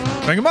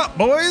 Bang him up,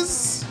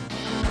 boys!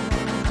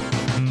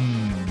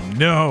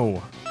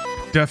 No.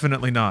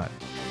 Definitely not.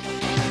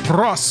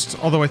 Frost!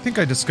 Although I think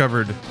I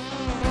discovered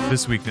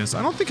this weakness.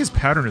 I don't think his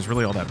pattern is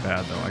really all that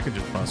bad, though. I could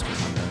just bust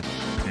her on that.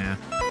 Yeah.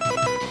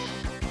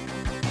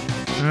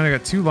 Alright, I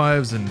got 2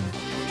 lives and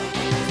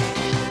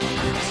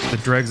the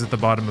dregs at the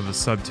bottom of the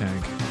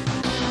sub-tank.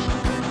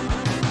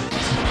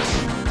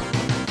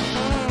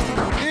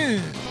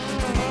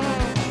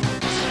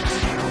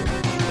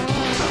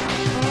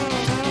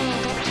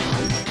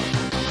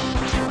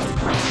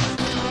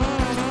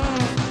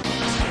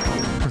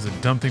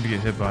 Dumb thing to get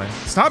hit by.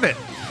 Stop it!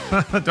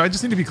 Do I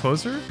just need to be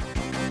closer?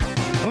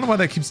 I don't know why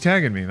that keeps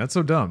tagging me. That's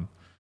so dumb.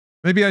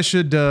 Maybe I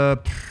should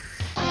just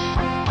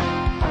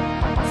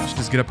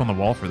get up on the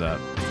wall for that.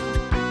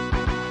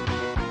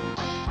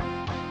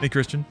 Hey,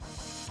 Christian.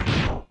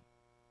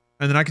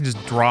 And then I can just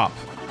drop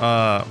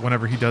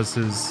whenever he does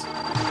his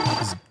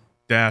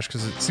dash,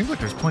 because it seems like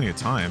there's plenty of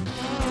time.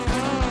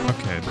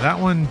 Okay, that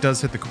one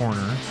does hit the corner.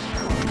 No,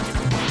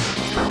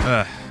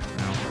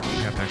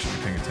 you have to actually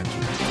be paying attention.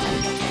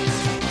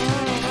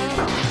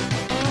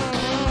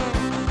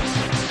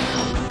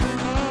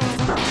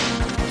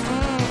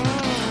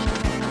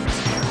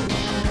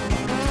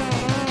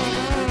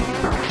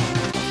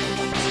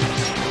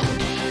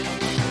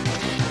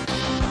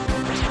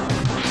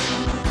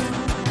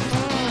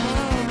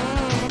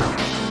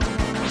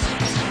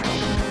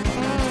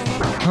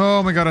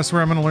 Oh my god, I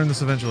swear I'm gonna learn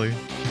this eventually.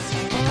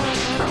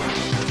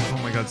 Oh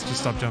my god, just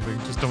stop jumping.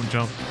 Just don't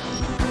jump.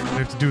 All you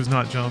have to do is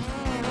not jump.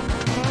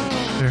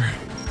 There.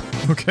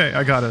 Okay,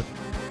 I got it.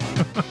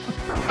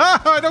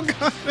 Ah, I don't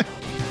got it!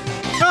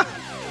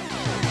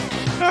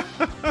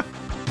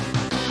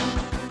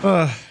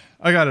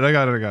 I got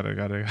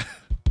it.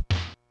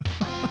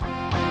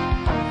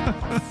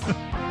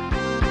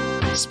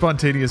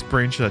 Spontaneous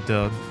brain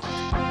shutdown.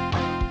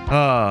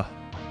 No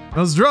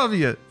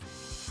zdrowie!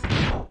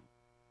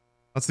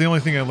 That's the only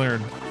thing I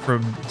learned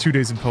from 2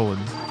 days in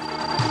Poland.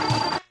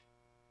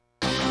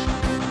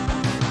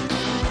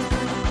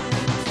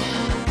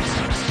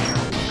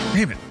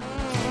 Damn it.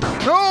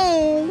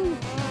 No!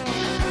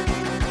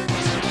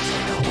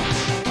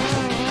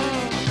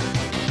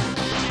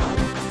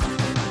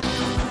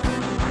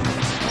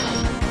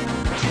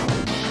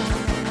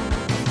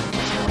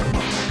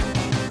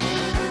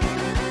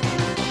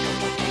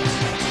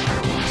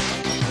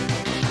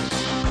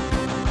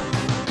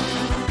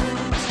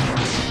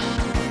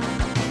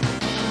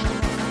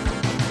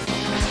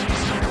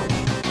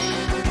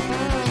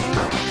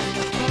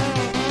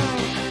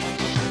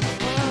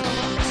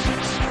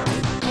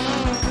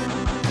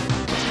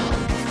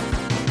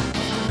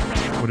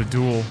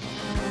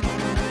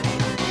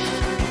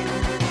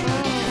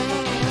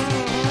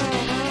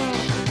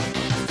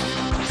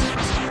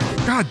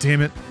 God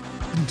damn it.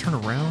 Didn't turn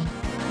around.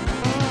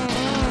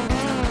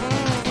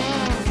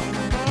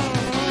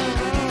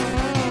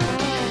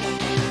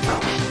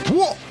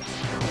 Whoa!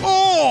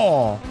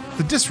 Oh!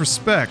 The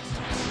disrespect.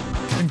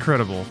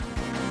 Incredible.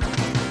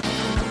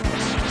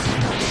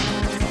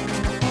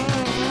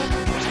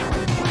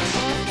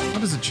 How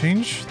does it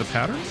change the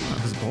pattern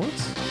of his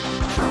bullets?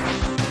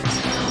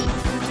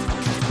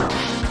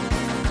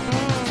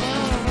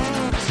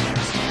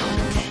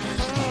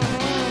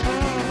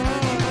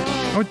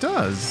 Oh, it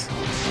does.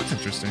 That's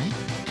interesting.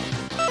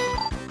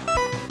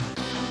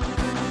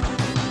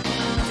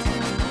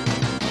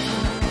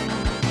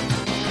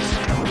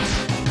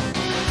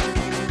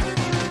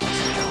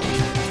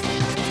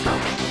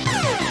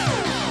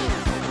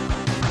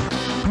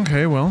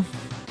 Okay, well.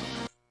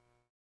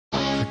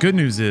 The good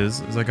news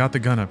is I got the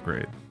gun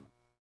upgrade.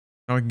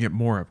 Now I can get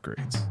more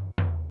upgrades.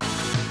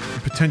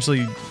 And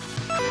potentially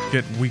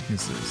get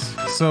weaknesses.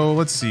 So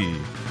let's see.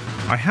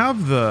 I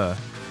have the...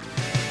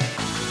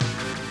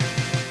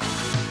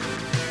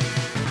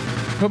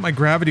 Put my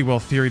gravity well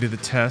theory to the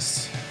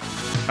test.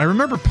 I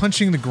remember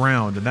punching the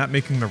ground and that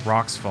making the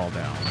rocks fall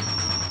down.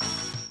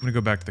 I'm gonna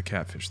go back to the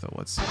catfish though.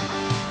 Let's see.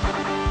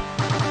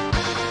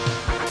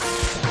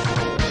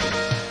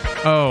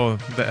 Oh,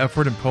 the F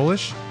word in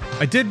Polish?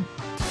 I did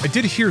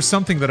hear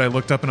something that I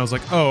looked up and I was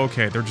like, oh,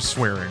 okay, they're just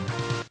swearing.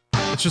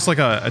 It's just like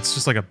a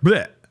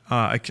bleh.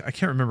 I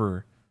can't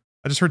remember.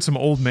 I just heard some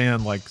old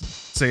man like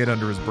say it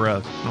under his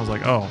breath. And I was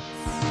like, oh,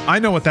 I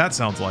know what that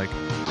sounds like.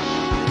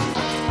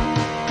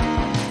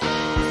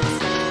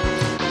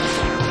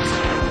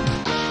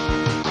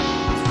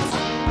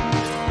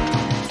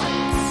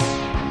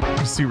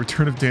 See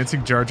Return of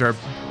Dancing Jar Jar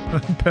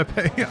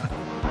Pepe.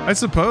 I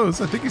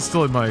suppose. I think he's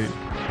still in my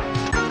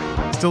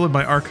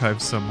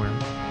archives somewhere.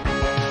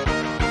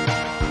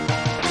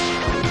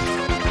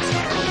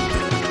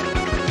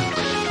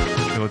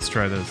 Okay, let's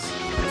try this.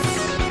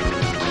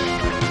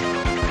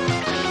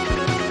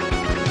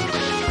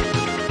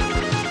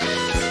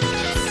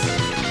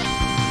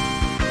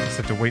 Just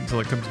have to wait until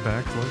it comes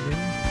back to load in.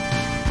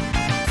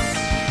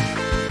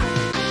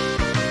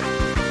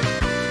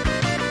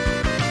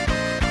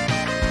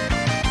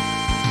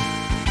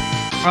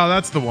 Oh,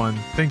 that's the one.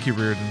 Thank you,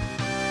 Reardon.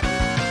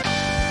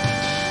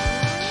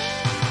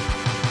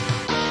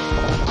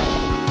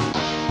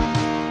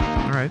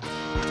 All right.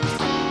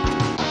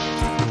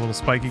 A little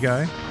spiky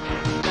guy.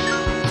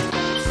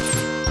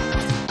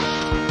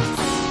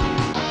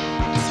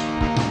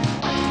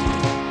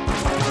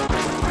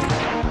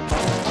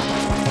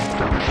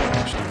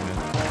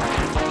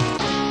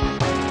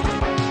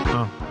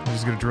 Oh, you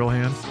just get a drill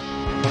hand.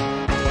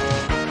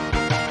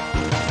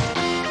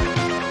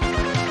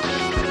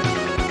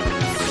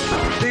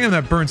 Damn,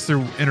 that burns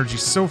through energy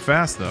so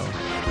fast, though.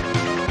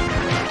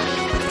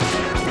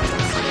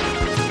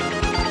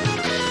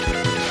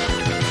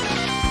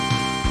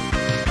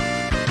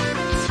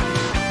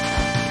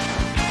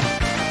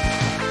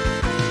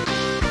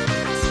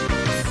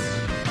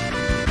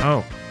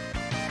 Oh.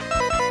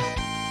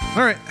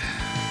 All right.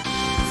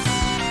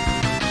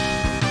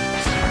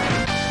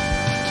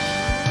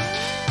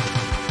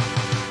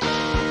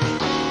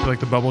 You like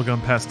the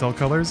bubblegum pastel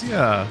colors?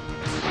 Yeah.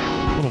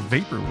 A little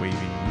vapor wavy.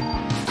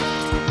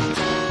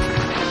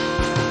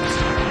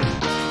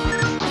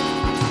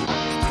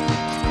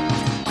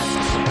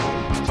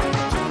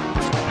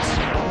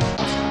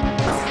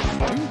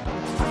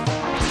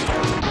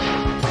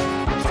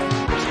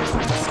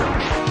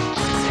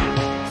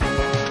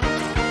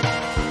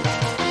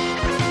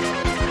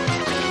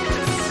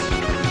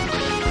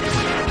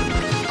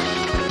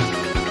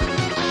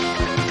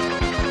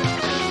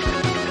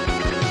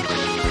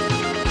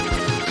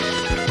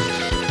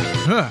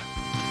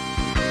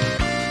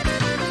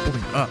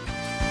 Holding up.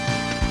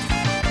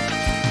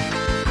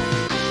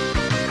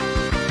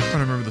 I'm trying to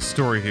remember the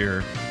story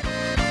here.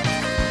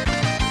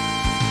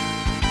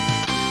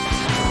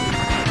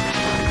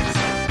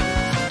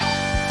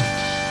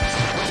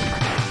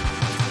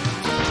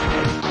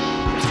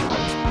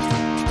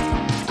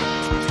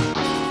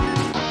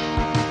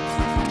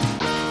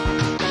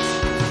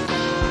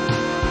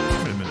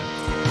 Wait a minute.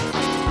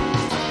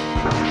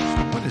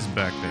 What is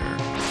back there?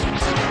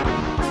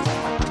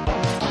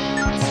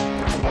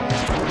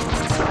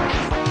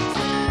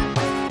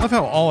 I love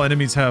how all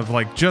enemies have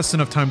like just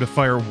enough time to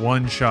fire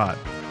one shot.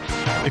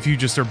 If you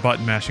just are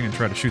button mashing and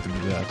try to shoot them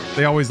to death.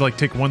 They always like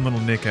take one little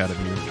nick out of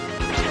you.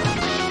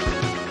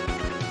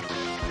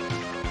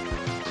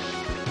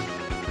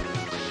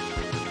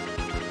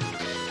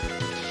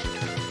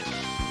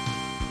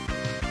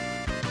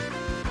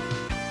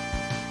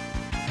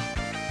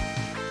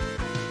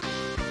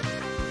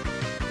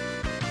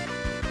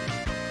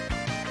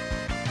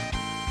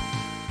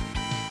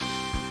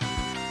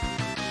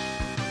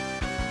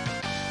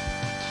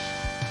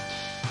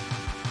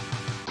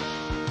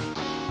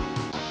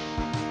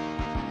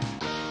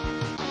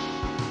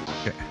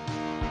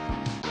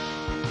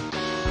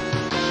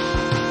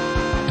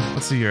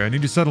 Here. I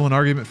need to settle an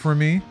argument for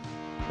me.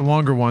 The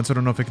longer one, so I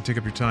don't know if I can take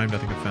up your time.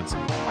 Nothing offensive.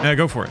 Yeah,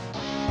 go for it.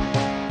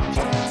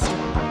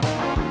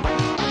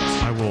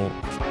 I will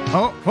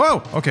Oh,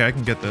 whoa! Okay, I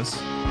can get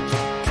this.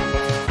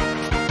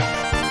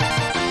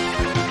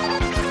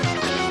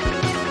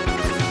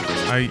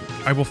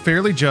 I will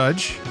fairly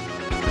judge,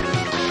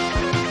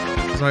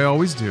 as I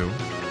always do.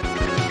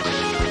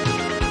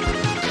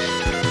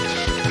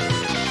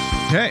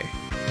 Okay.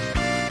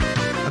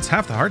 That's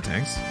half the heart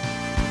tanks.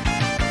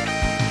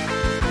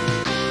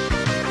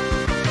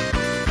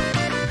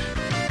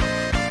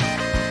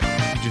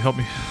 Could you help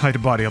me hide a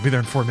body? I'll be there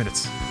in 4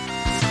 minutes.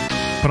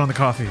 Put on the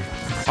coffee.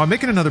 I'm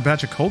making another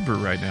batch of cold brew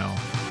right now.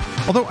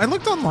 Although I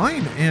looked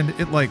online and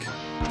it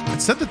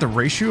said that the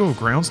ratio of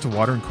grounds to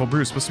water in cold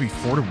brew is supposed to be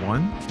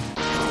 4-to-1,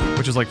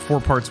 which is like 4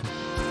 parts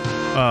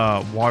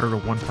water to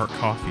 1 part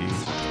coffee.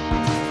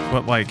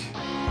 But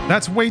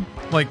that's way,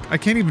 I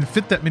can't even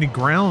fit that many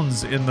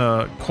grounds in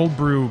the cold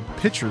brew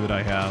pitcher that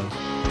I have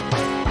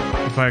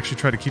if I actually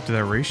try to keep to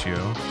that ratio.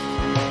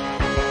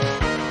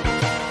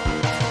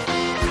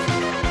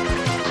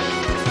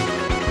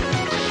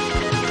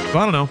 But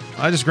I don't know.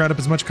 I just grabbed up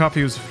as much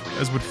coffee as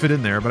would fit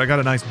in there, but I got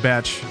a nice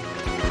batch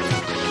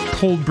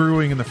cold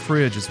brewing in the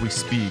fridge as we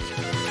speak.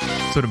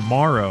 So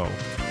tomorrow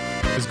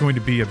is going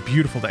to be a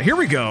beautiful day. Here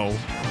we go!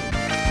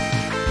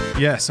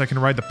 Yes, I can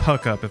ride the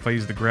puck up if I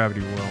use the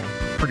gravity wheel.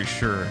 Pretty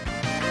sure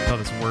that's how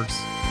this works.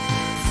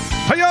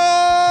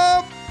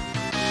 Hiya!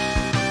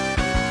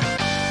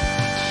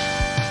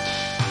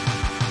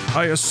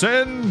 I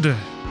ascend!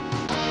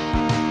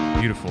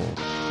 Beautiful.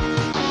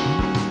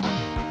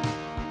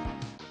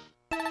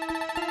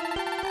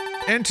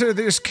 Enter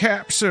this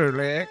capsule,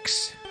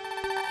 Lex.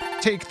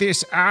 Take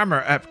this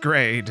armor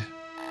upgrade.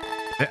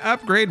 The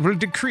upgrade will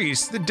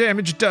decrease the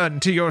damage done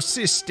to your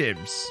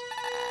systems.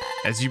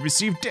 As you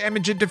receive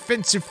damage, a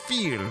defensive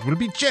field will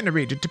be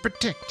generated to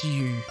protect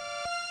you.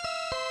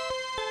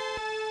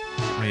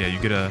 Oh yeah, you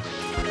get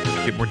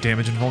more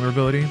damage and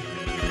vulnerability.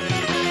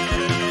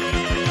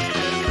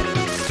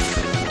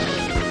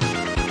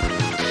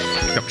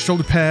 Got my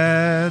shoulder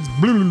pads.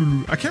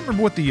 I can't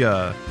remember what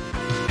the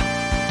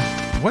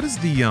what is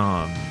the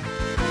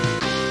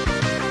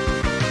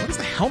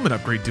helmet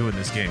upgrade do in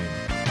this game?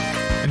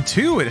 And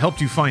 2, it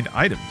helped you find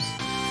items.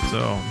 So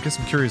I guess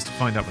I'm curious to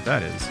find out what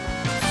that is.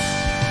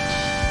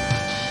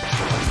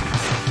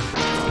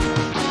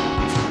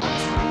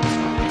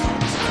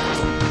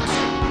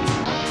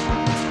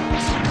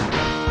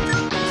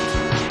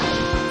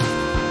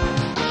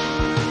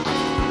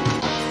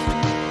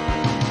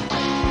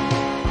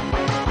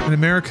 In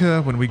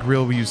America, when we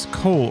grill, we use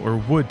coal or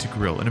wood to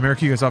grill. In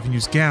America, you guys often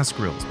use gas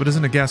grills. But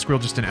isn't a gas grill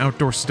just an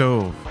outdoor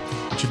stove?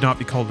 It should not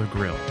be called a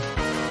grill.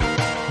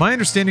 My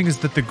understanding is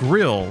that the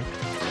grill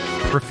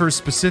refers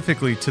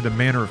specifically to the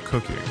manner of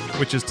cooking,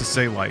 which is to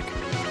say,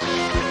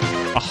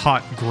 a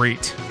hot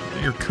grate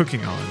that you're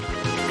cooking on.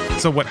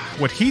 So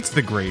what heats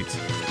the grate,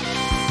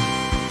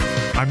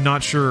 I'm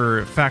not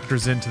sure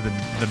factors into the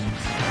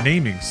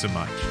naming so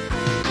much.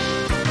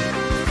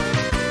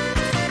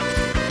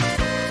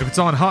 If it's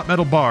on hot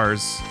metal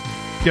bars,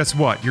 guess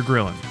what? You're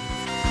grilling.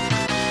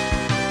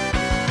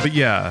 But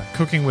yeah,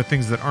 cooking with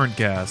things that aren't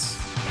gas,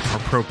 or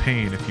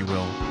propane, if you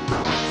will,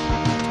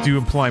 do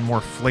imply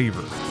more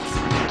flavor.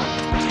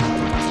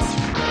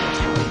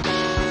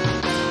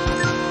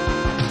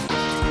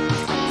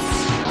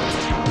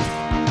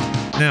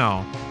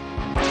 Now,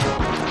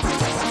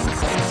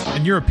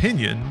 in your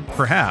opinion,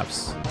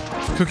 perhaps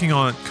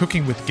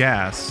cooking with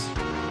gas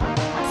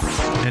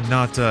and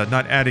not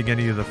adding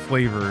any of the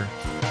flavor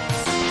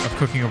of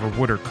cooking over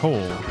wood or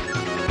coal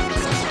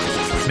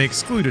may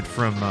exclude it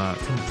from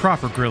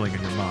proper grilling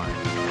in your mind.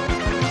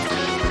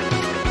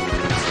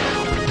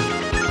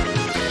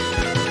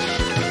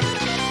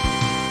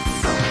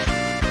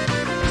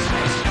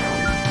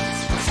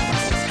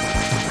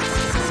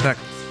 That,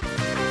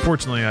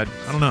 fortunately, I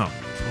don't know.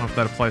 I don't know if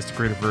that applies to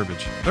creative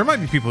verbiage. There might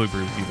be people who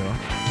agree with you, though.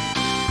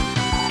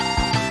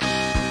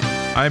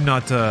 I'm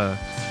not,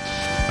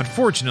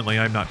 unfortunately,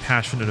 I'm not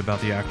passionate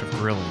about the act of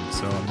grilling,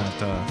 so I'm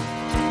not,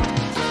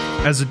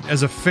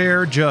 as a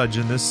fair judge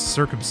in this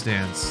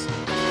circumstance,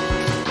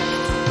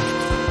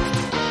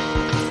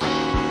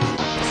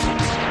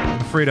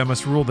 I'm afraid I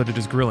must rule that it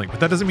is grilling. But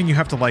that doesn't mean you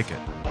have to like it.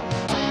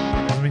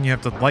 Doesn't mean you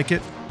have to like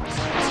it.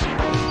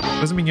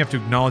 Doesn't mean you have to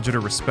acknowledge it or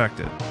respect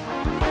it.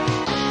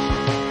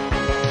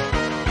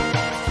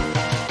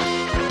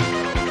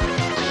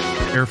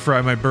 Air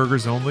fry my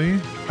burgers only?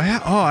 I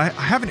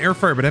have an air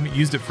fryer, but I haven't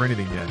used it for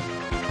anything yet.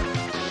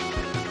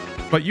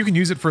 But you can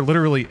use it for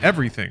literally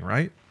everything,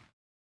 right?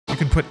 You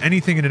can put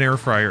anything in an air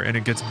fryer and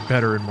it gets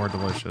better and more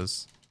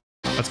delicious.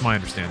 That's my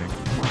understanding.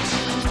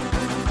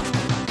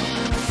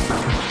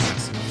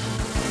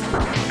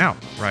 Ow,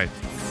 right.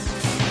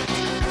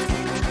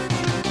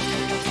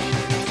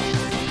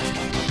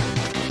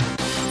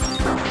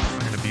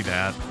 Not gonna be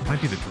that. It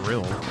might be the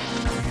drill.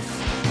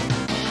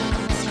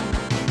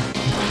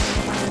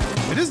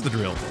 It is the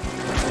drill.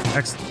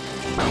 Excellent.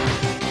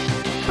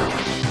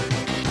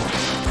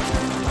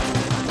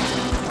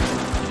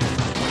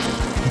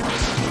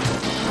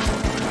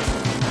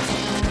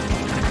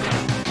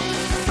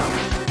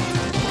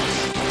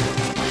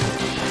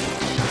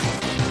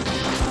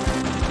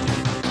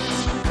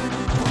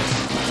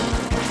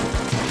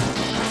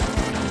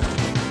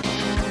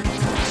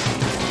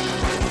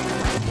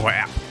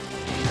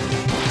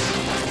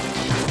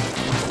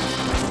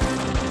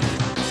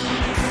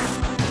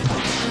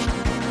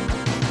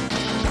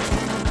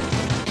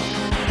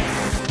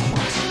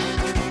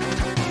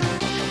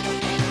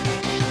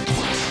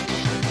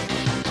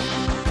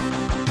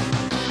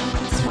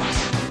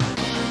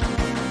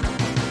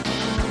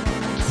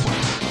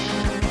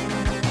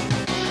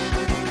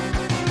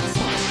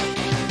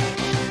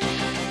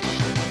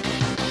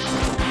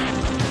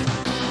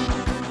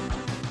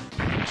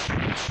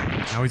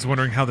 Now he's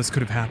wondering how this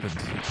could have happened.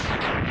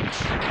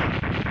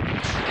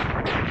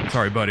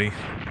 Sorry, buddy.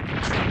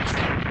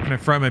 Can I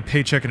fry my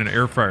paycheck in an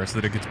air fryer so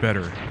that it gets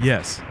better?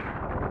 Yes.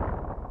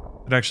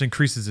 It actually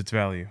increases its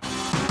value.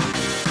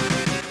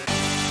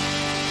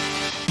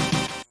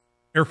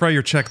 Air fry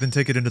your check, then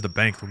take it into the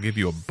bank. They'll give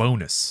you a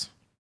bonus.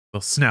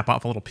 They'll snap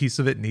off a little piece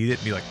of it and eat it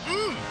and be like,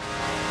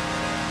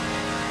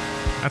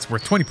 that's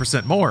worth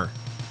 20% more.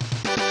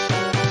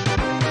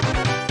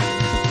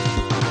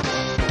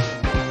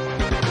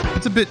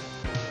 It's a bit...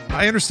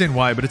 I understand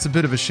why, but it's a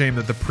bit of a shame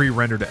that the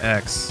pre-rendered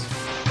X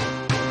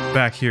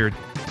back here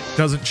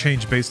doesn't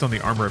change based on the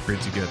armor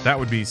upgrades you get. That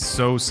would be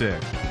so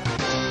sick.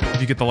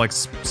 If you get the, like,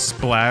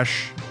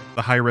 splash,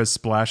 the high-res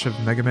splash of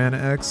Mega Man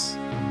X,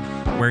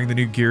 wearing the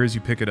new gear as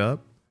you pick it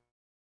up.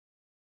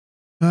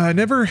 I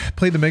never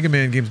played the Mega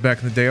Man games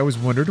back in the day. I always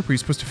wondered, were you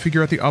supposed to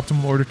figure out the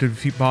optimal order to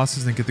defeat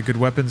bosses and get the good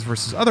weapons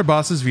versus other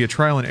bosses via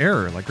trial and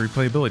error, like a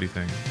replayability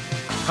thing?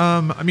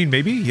 I mean,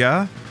 maybe,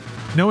 yeah.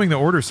 Knowing the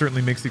order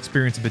certainly makes the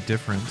experience a bit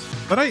different.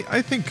 But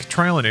I think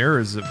trial and error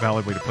is a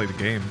valid way to play the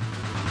game.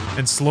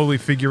 And slowly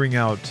figuring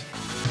out...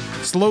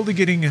 slowly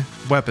getting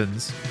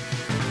weapons,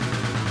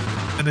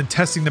 and then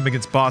testing them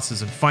against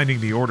bosses and finding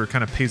the order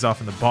kind of pays off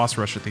in the boss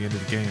rush at the end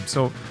of the game.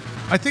 So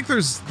I think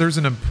there's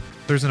an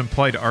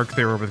implied arc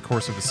there over the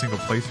course of a single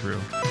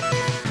playthrough.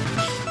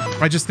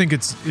 I just think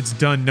it's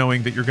done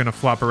knowing that you're going to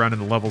flop around in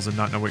the levels and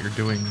not know what you're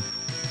doing.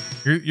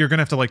 You're going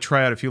to have to like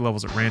try out a few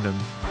levels at random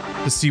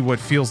to see what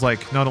feels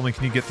like. Not only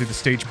can you get through the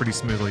stage pretty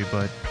smoothly,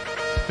 but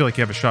feel like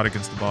you have a shot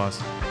against the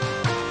boss.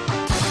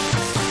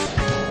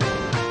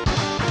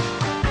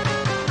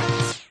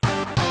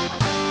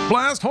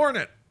 Blast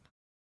Hornet!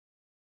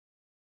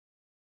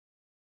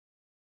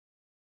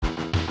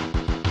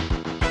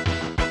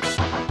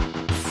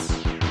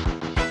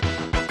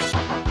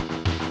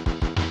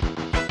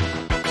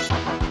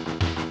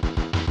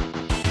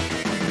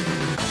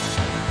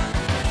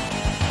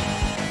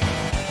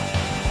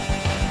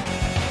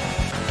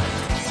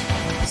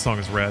 This song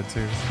is rad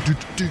too.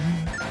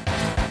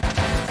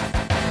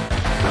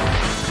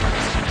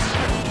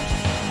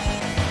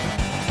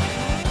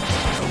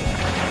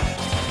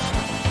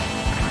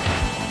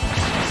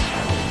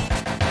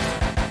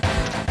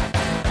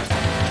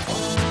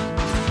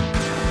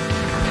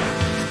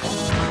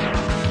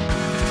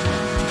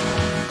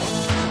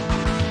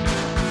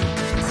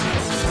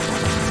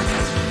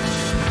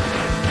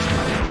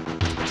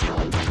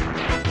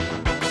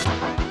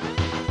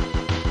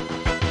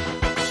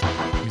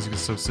 Music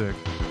is so sick.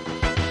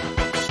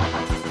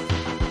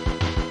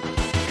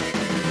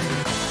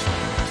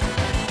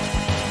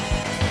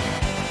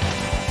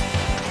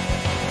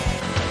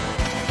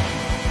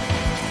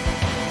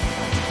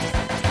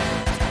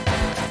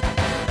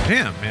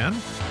 Damn, man.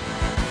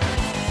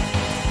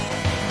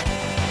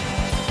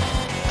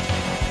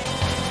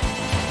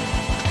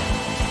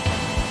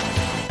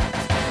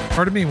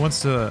 Part of me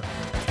wants to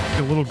get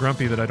a little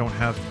grumpy that I don't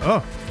have... Oh!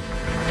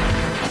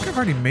 I think I've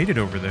already made it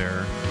over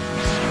there.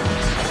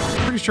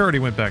 Pretty sure I already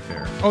went back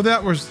there. Oh,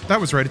 that was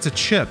right. It's a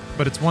chip,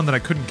 but it's one that I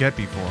couldn't get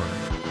before.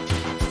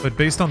 But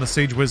based on the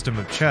sage wisdom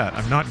of chat,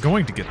 I'm not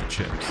going to get the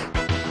chips.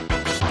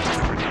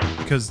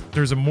 Because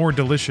there's a more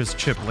delicious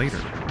chip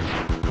later.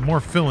 A more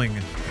filling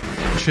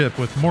chip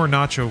with more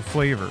nacho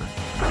flavor.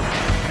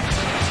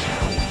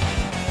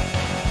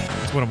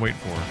 That's what I'm waiting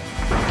for.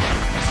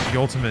 The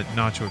ultimate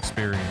nacho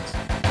experience.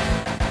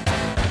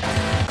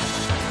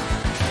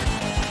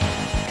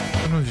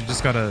 Sometimes you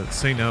just gotta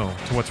say no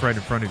to what's right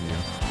in front of you.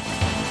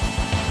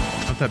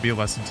 Let that be a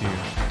lesson to you.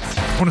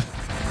 One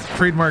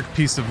trademark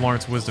piece of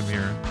Lawrence wisdom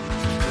here.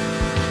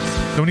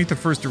 Don't eat the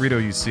first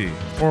Dorito you see.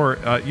 Or,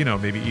 you know,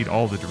 maybe eat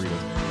all the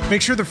Doritos.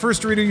 Make sure the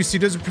first Dorito you see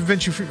doesn't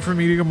prevent you from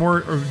eating a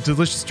more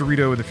delicious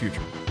Dorito in the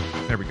future.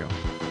 There we go.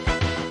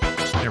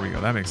 There we go.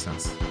 That makes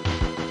sense.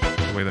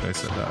 The way that I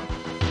said that.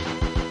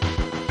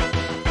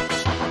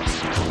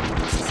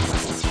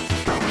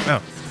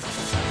 Oh.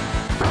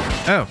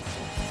 Oh.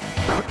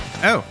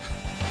 Oh.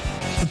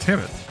 Oh, damn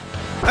it.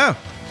 Oh.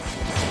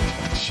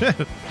 Shit.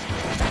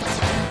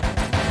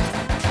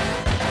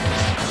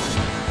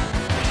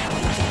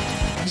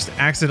 I just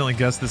accidentally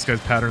guessed this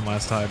guy's pattern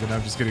last time, and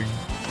I'm just getting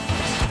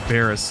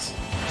embarrassed.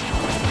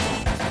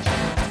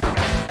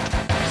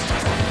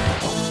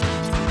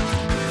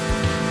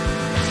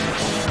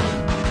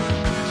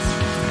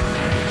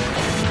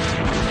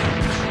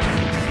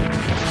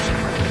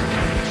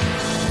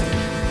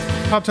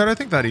 Pop-Tart, I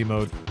think that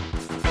emote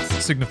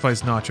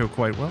signifies nacho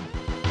quite well.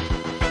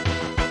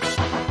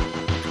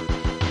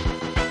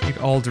 Eat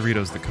all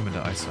Doritos that come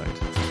into eyesight.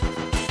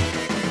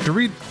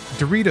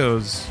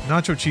 Doritos,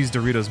 nacho cheese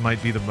Doritos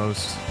might be the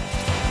most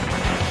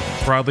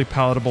broadly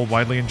palatable,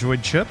 widely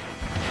enjoyed chip.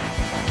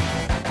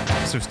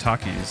 So there's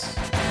Takis.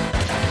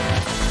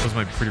 Those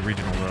might be pretty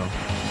regional though.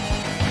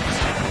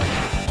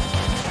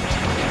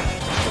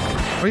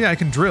 Oh yeah, I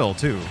can drill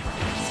too.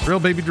 Drill,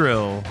 baby,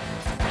 drill.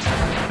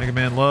 Mega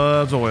Man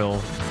loves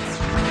oil.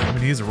 I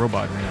mean, he's a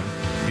robot,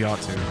 man. He ought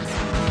to.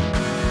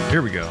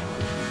 Here we go.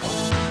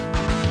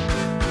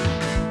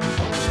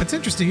 It's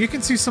interesting. You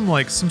can see some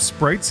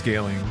sprite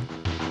scaling.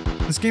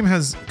 This game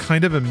has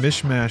kind of a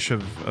mishmash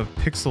of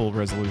pixel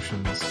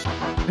resolutions.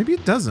 Maybe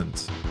it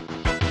doesn't.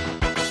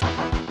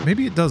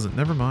 Maybe it doesn't.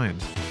 Never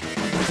mind.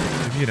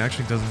 Maybe it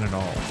actually doesn't at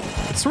all.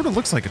 It sort of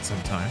looks like it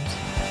sometimes.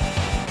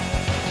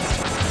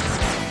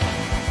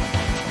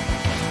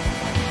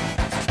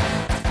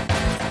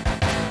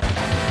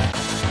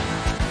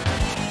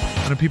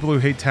 I know people who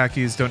hate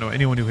Takis don't know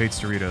anyone who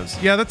hates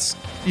Doritos. Yeah, that's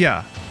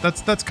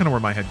kind of where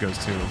my head goes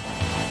too.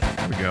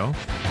 There we go.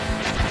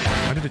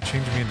 Why did it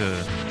change me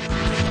into...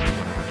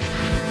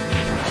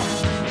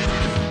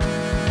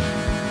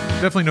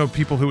 Definitely know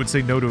people who would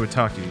say no to a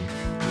Taki.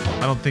 I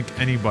don't think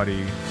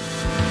anybody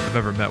I've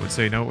ever met would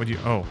say no. Would you?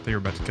 Oh, they were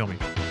about to kill me.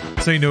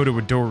 Say no to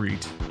a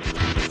Dorit.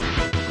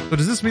 So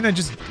does this mean I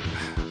just...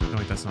 No,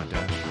 wait, that's not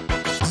Dash.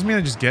 Does this mean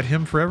I just get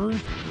him forever?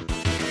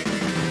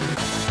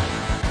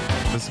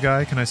 This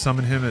guy, can I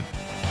summon him at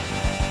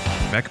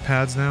mech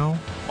pads now?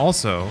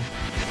 Also,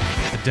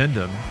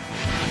 addendum,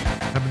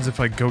 what happens if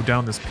I go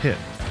down this pit?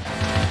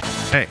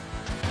 Hey.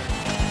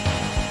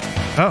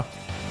 Oh.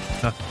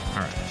 Nothing.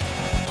 Alright.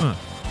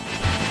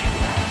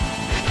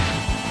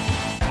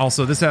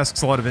 Also, this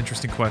asks a lot of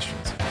interesting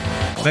questions.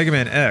 Mega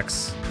Man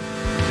X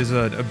is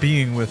a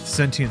being with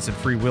sentience and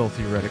free will,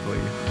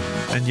 theoretically.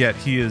 And yet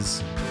he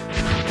is,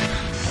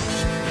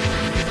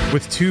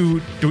 with two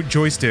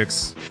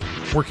joysticks,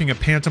 working a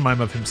pantomime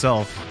of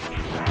himself.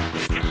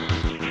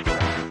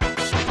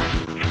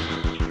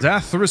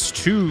 Zathras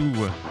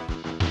 2.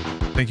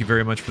 Thank you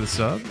very much for the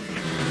sub.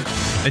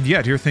 And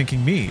yet, you're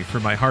thanking me for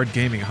my hard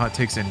gaming, hot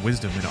takes, and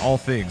wisdom in all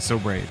things so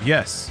brave.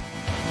 Yes.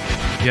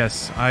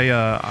 Yes, I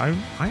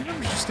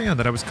understand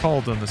that I was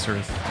called on this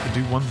earth to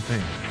do one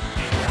thing.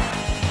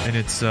 And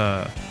it's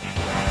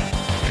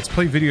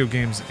play video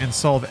games and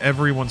solve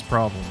everyone's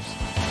problems.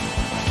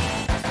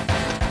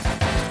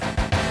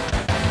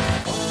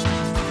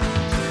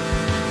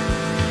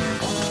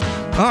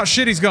 Oh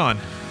shit, he's gone.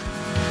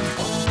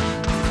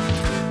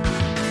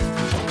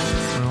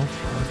 Well,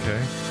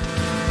 okay.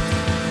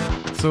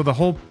 So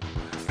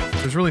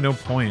there's really no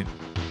point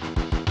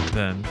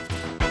then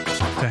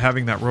to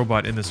having that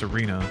robot in this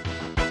arena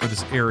or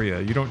this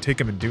area. You don't take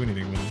him and do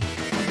anything with him,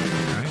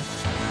 right?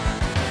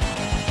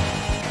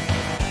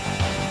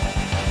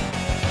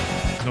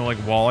 There's no like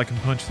wall I can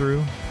punch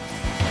through.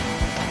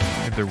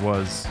 If there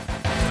was,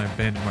 I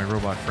abandoned my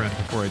robot friend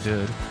before I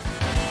did.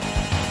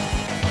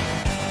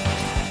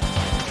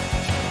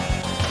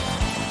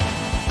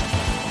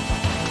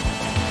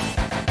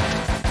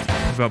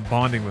 What about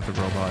bonding with the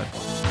robot?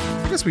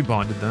 I guess we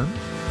bonded then.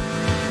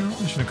 Well,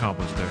 mission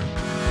accomplished there.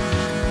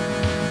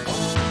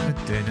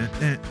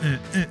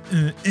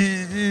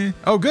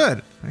 Oh,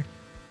 good.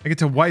 I get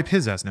to wipe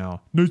his ass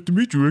now. Nice to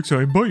meet you, X.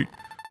 I'm Bite.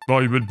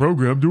 I've been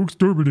programmed to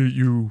exterminate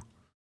you.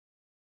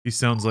 He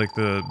sounds like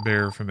the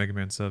bear from Mega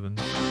Man 7.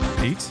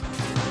 8?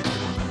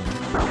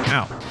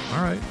 Ow.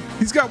 Alright.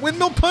 He's got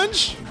windmill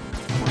punch?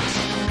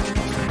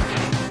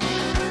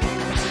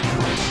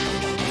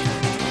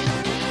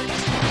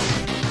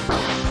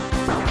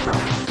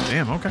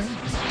 Damn, okay.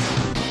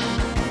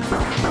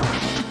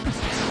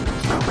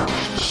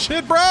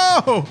 Shit,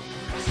 bro!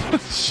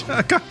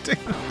 God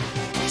damn.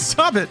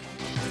 Stop it!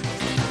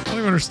 I don't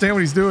even understand what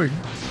he's doing.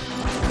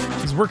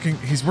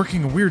 He's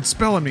working a weird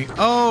spell on me.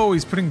 Oh,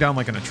 he's putting down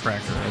like an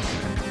attractor. Okay.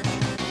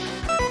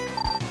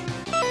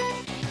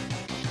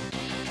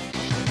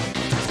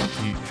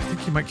 I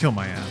think he might kill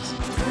my ass.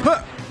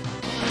 Huh!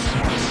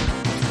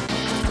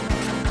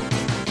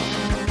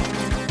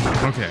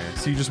 Okay,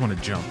 so you just want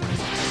to jump when you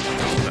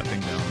put that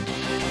thing down.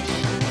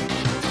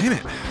 Damn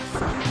it.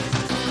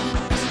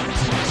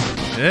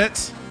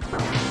 It.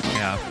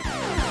 Yeah.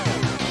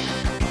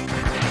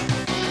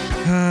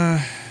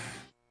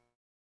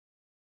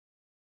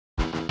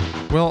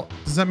 Well,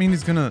 does that mean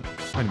he's gonna...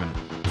 Wait a minute.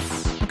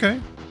 Okay.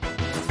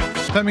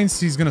 If that means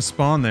he's gonna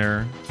spawn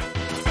there,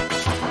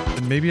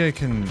 then maybe I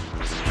can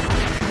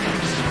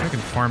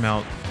farm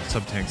out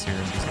sub-tanks here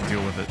and just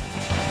deal with it.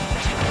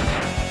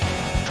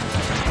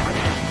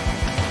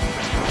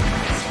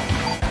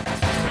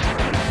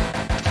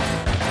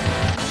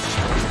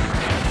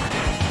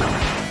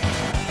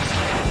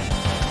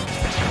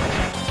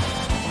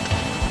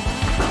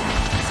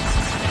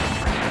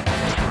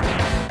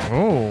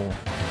 Oh,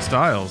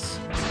 styles.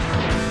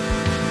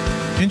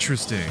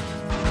 Interesting.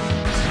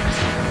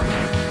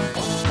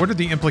 What are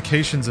the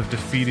implications of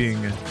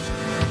defeating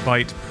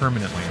Bite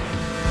permanently?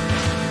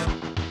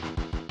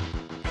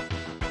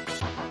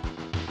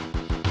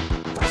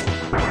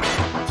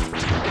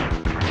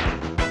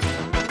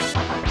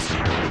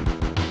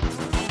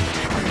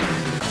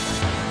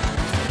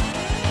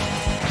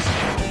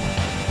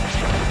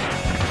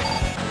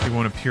 They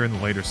won't appear in the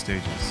later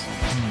stages.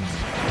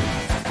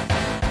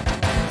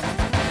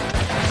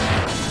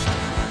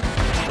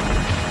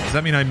 Does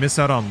that mean I miss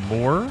out on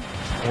lore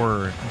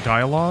or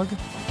dialogue?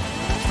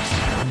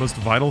 The most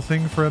vital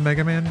thing for a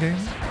Mega Man game?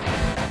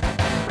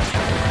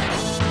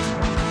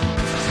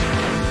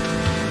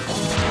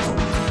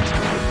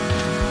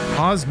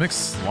 Cosmic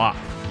Slop.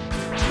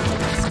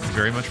 Thank you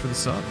very much for the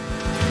sub.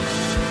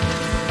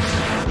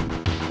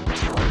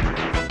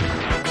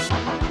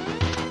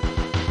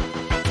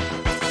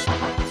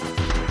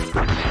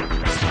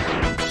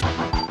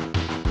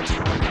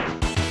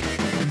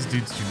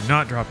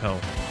 not drop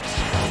health.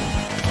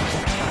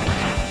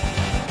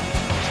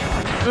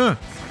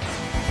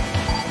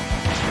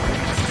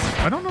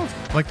 I don't know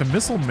if, like, the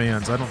missile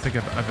mans, I don't think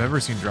I've ever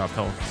seen drop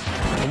health.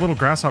 The little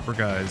grasshopper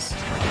guys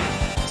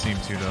seem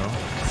to, though.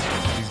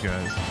 These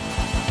guys.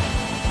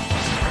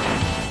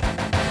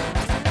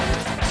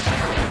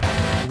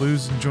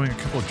 Blue's enjoying a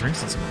couple of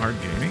drinks and some hard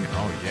gaming.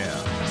 Oh, yeah.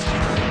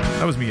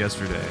 That was me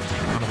yesterday.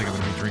 I don't think I'm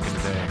going to be drinking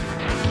today.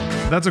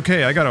 That's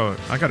okay. I got a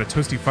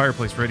toasty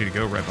fireplace ready to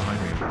go right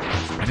behind me.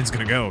 And it's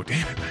going to go.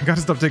 Damn it. I got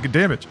to stop taking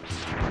damage.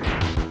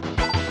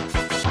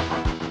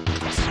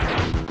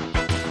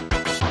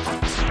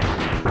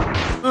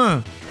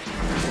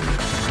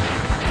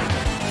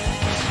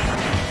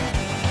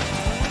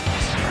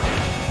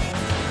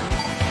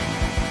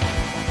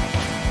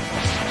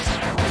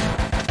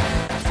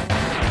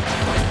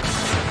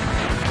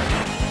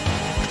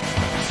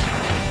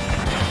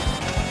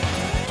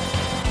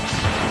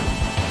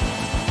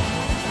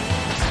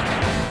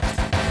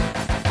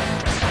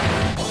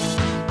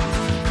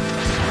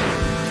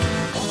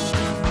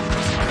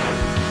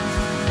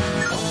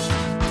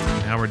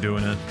 Now we're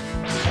doing it.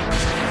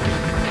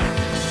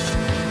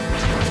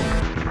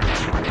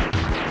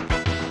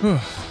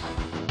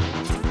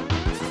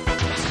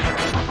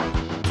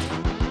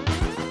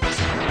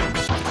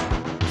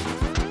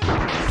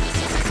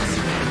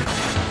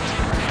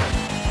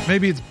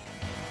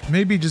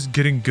 Maybe just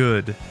getting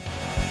good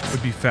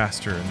would be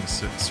faster in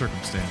this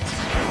circumstance.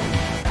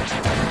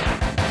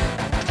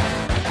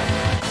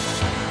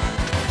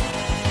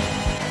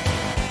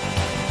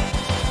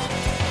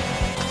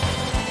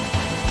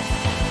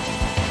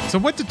 So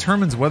what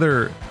determines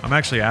whether, I'm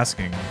actually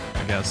asking,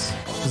 I guess,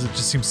 because it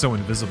just seems so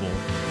invisible.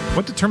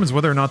 What determines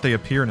whether or not they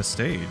appear in a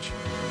stage?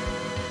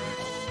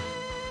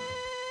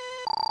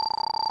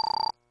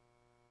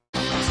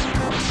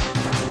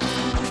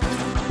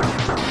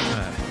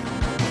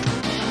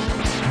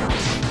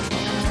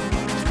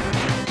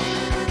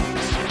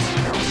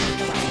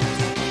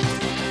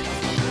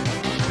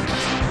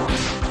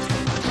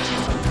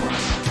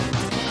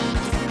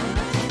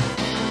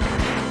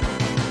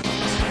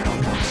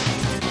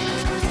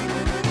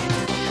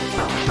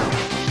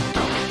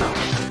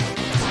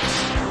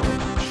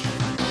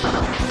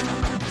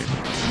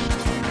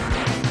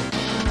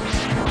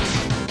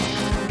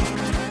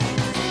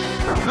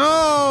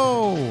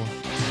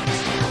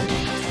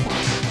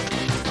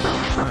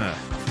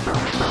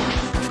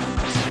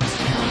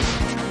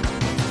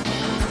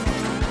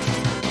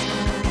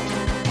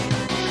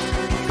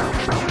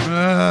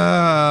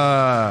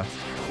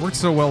 Worked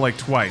so well like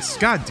twice.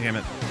 God damn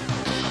it.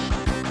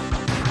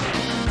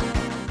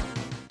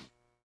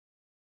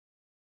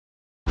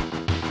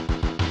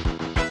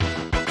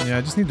 Yeah,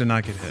 I just need to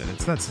not get hit.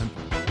 It's that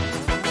simple.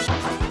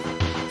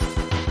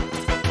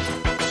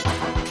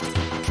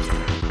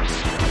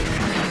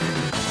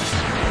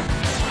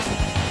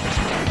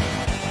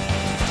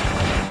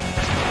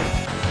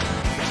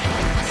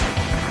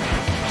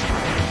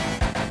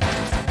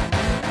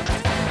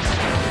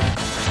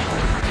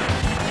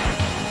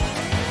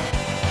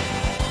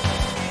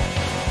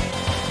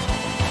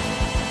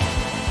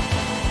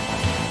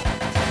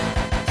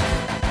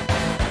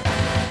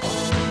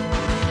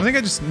 I think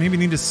I just maybe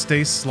need to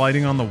stay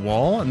sliding on the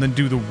wall and then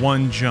do the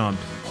one jump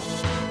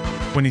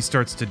when he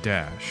starts to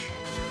dash.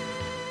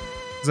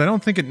 Because I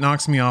don't think it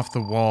knocks me off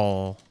the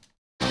wall.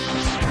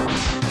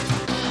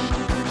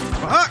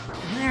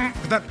 Ah!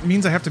 But that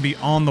means I have to be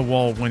on the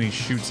wall when he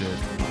shoots it.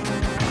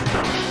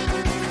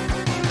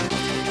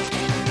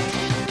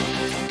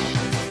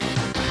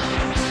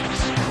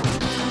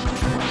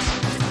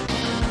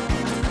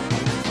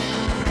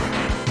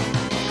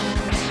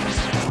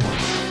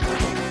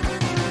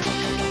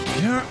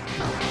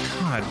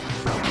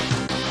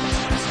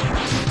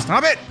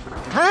 Stop it!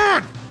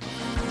 God!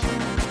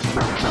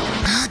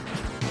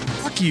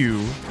 Fuck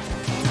you.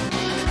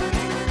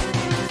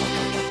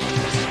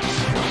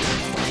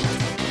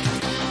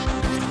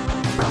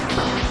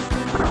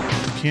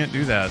 Can't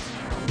do that.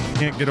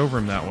 Can't get over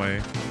him that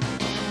way.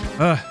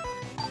 Ugh.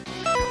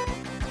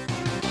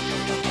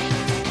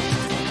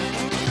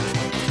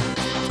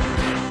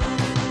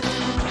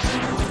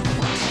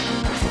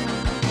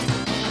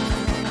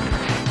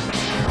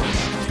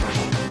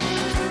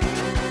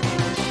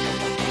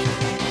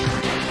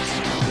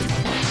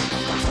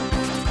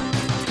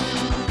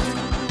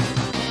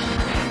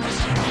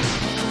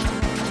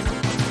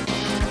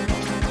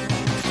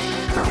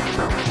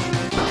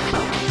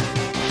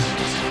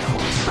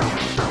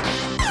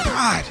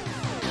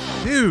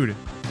 Dude,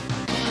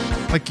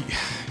 like,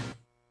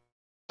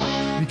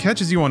 he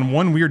catches you on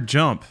one weird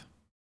jump.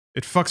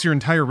 It fucks your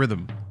entire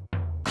rhythm.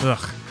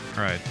 Ugh.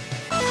 All right.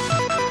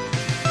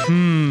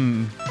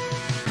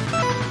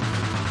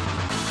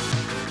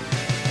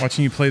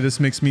 Watching you play this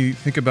makes me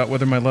think about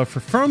whether my love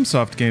for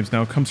FromSoft games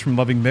now comes from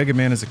loving Mega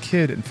Man as a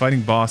kid and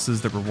fighting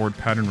bosses that reward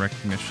pattern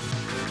recognition.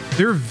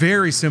 They're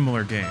very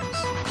similar games.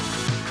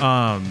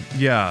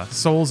 Yeah,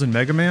 Souls and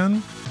Mega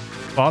Man.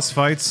 Boss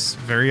fights,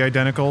 very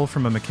identical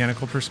from a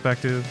mechanical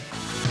perspective.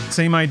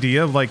 Same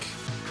idea of, like,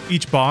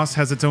 each boss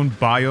has its own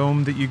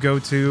biome that you go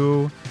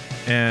to.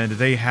 and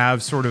they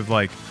have sort of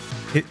like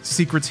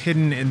secrets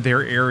hidden in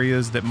their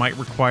areas that might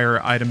require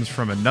items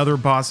from another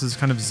boss's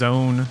kind of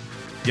zone.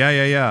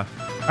 Yeah.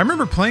 I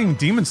remember playing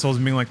Demon Souls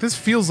and being like, this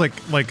feels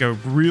like a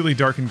really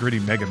dark and gritty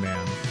Mega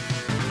Man,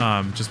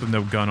 just with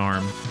no gun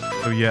arm.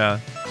 So yeah,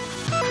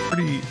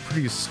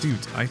 pretty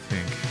astute, I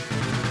think.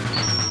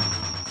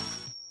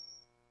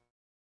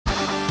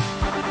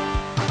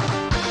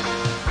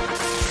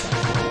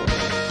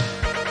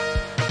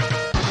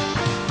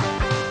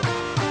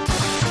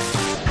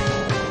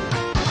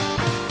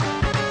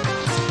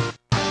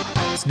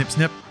 Snip,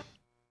 snip.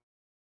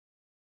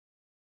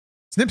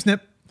 Snip,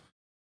 snip.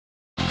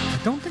 I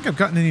don't think I've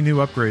gotten any new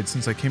upgrades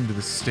since I came to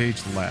this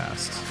stage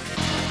last.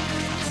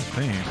 I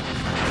think.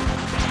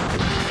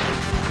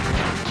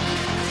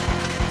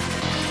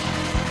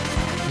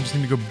 I just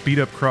need to go beat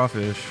up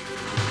crawfish.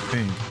 I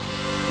think.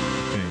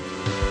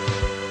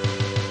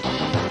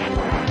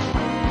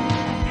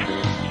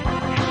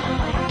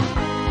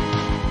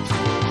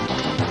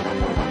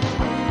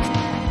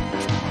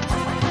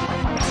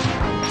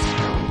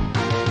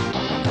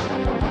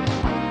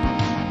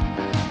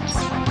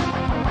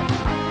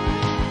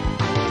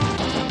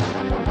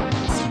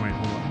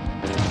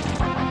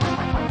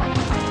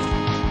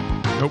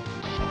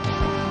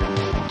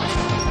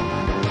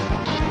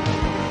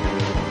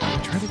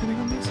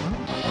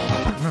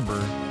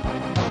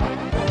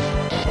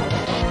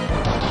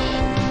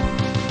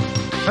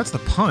 That's the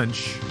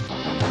punch.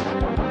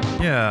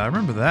 Yeah, I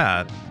remember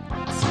that.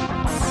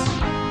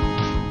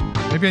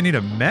 Maybe I need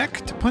a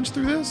mech to punch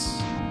through this?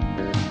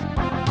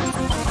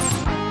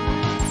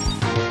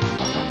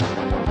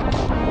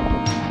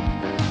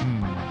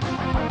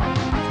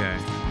 Okay.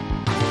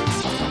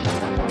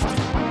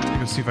 Let's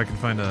go see if I can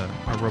find a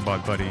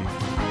robot buddy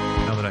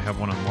now that I have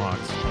one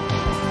unlocked.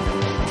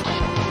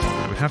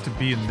 It would have to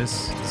be in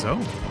this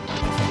zone.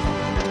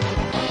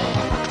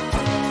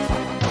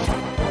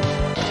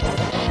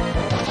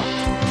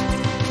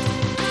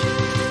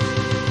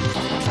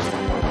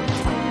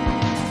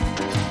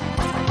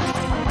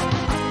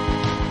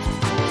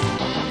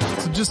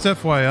 Just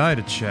FYI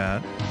to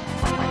chat,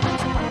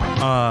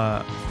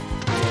 I'm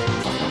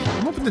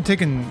open to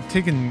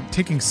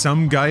taking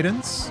some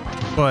guidance,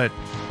 but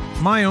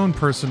my own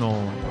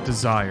personal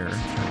desire,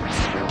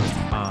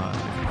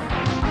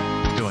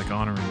 I feel like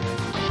honoring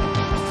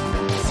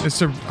it, is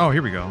to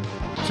here we go,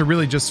 to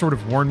really just sort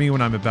of warn me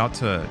when I'm about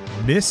to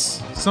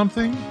miss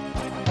something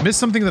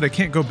that I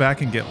can't go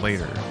back and get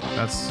later.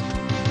 That's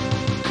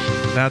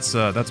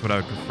what I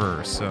would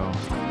prefer. So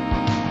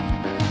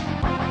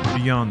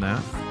beyond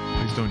that,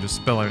 please don't just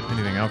spell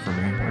anything out for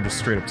me, or just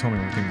straight up tell me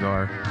what things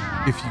are,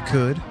 if you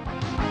could.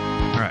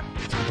 Alright,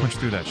 let's punch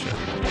through that shit.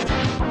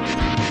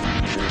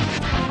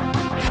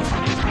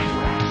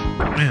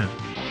 Man.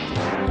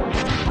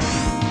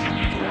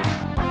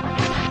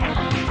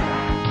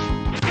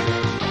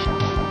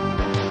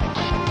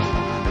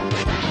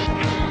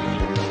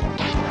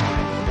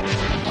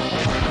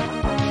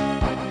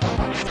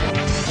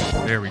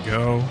 There we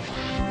go.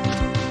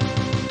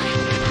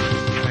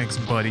 Thanks,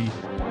 buddy.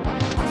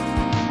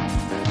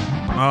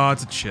 Oh,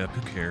 it's a chip.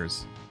 Who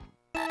cares?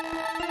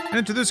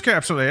 Enter this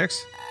capsule,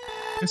 X.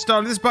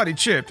 Install this body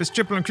chip. This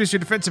chip will increase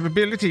your defensive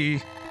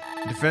ability.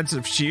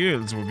 Defensive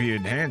shields will be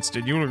enhanced,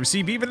 and you will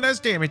receive even less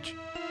damage.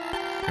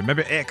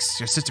 Remember, X,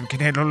 your system can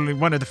handle only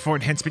one of the 4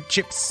 enhancement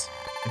chips.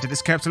 Enter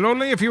this capsule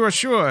only if you are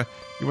sure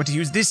you want to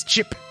use this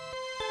chip.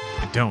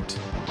 I don't.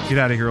 Get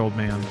out of here, old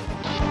man.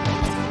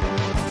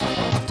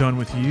 I'm done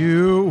with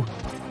you.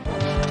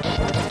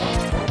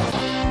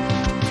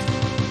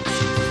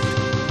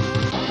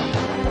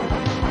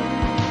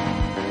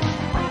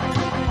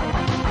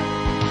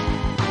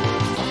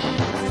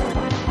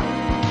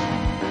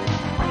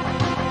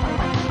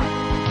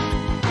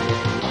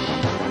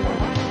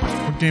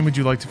 Game would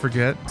you like to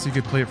forget so you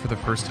could play it for the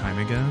first time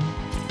again?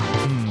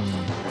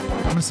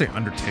 I'm gonna say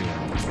Undertale.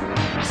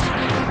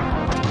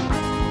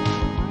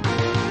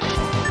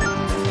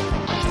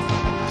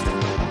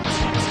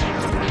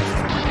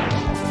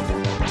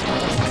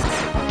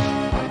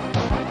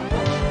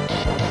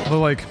 Although,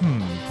 like,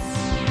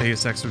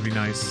 Deus Ex would be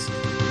nice.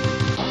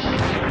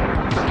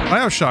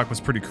 BioShock was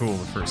pretty cool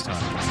the first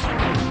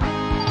time.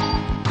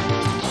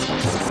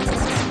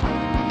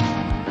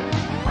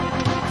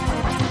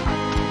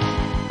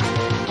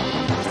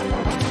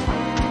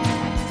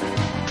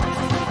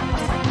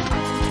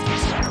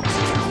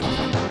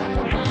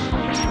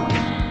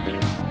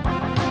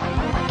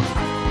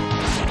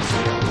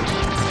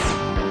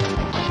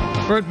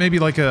 Or maybe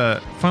like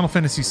a Final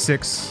Fantasy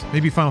VI,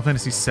 maybe Final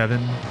Fantasy VII.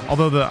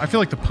 Although I feel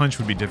like the punch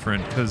would be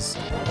different, because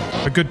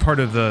a good part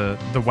of the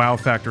wow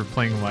factor of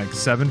playing like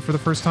 7 for the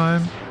first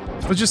time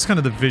was just kind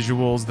of the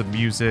visuals, the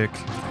music.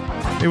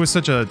 It was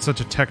such a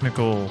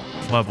technical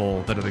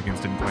level that other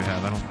games didn't quite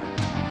have.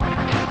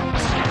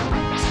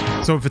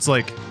 So if it's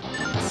like,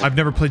 I've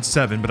never played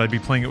 7, but I'd be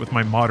playing it with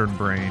my modern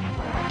brain,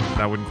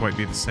 that wouldn't quite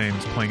be the same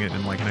as playing it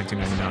in like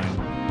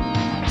 1999.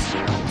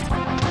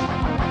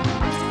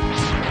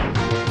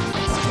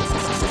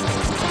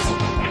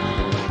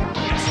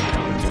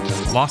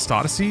 Lost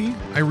Odyssey,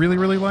 I really,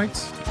 really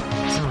liked.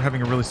 remember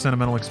having a really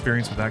sentimental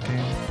experience with that game.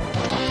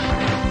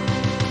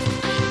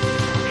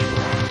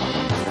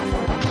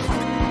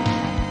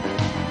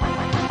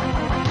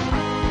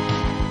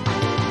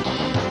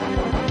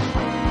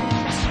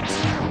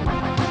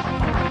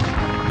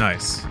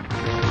 Nice.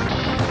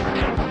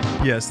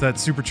 Yes, that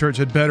supercharge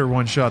had better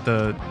one-shot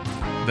the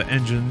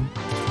engine.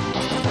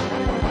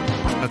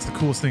 That's the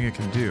coolest thing it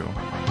can do.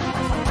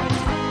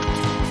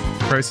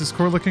 Crisis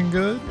Core looking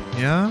good?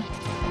 Yeah?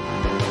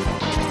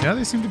 Yeah,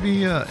 they seem to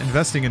be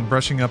investing in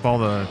brushing up all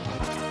the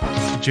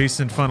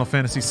adjacent Final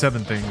Fantasy VII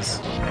things.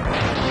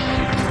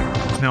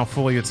 It's now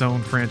fully its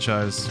own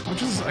franchise,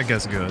 which is, I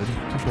guess, good.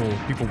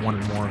 People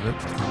wanted more of it.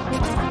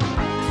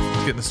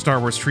 Getting the Star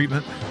Wars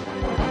treatment.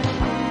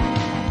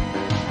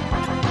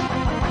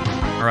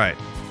 Alright.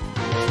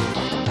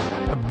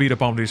 Beat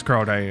up on these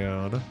crowd.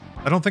 I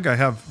don't think I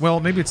have... Well,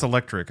 maybe it's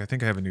electric. I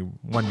think I have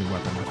one new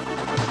weapon.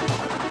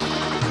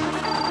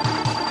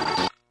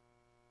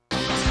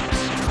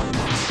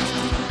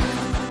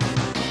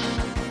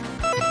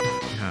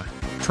 Yeah.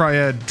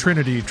 Triad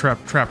Trinity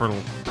Trapper.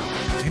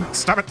 Damn it,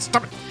 stop it!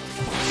 Stop it!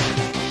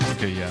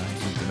 Okay, yeah, I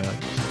moved to that.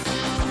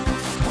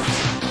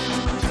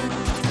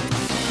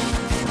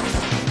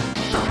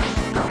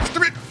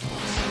 Stop it!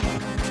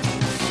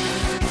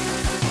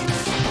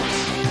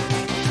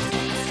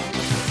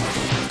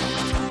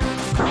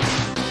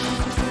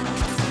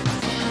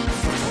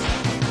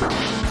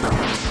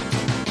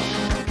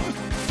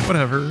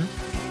 Whatever.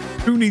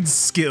 Who needs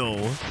skill?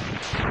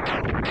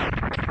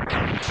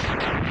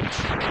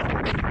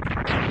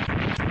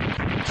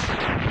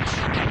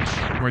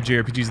 More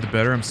JRPGs the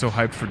better. I'm so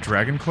hyped for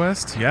Dragon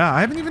Quest. Yeah,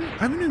 I haven't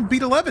even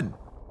beat 11.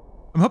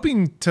 I'm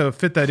hoping to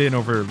fit that in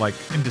over like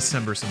in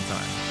December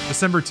sometime.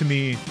 December to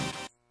me,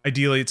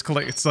 ideally,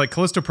 it's like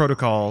Callisto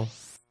Protocol,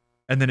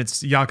 and then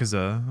it's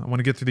Yakuza. I want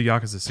to get through the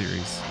Yakuza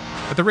series.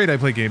 At the rate I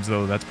play games,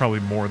 though, that's probably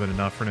more than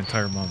enough for an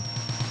entire month.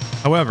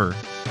 However,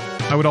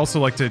 I would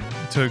also like to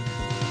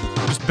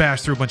just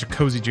bash through a bunch of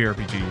cozy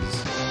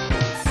JRPGs.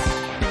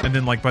 And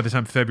then, like, by the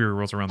time February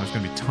rolls around, there's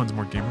going to be tons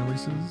more game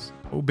releases.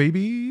 Oh,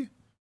 baby.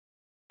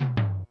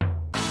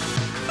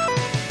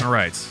 All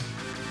right.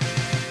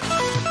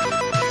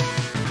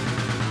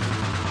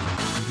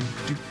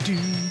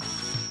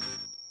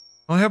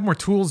 Well, I have more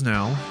tools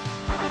now.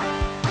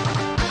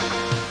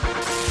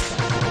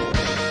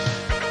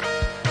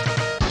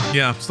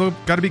 Yeah, so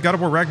gotta be God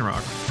of War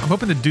Ragnarok. I'm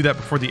hoping to do that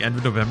before the end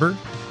of November,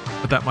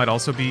 but that might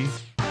also be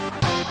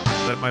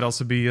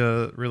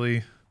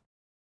really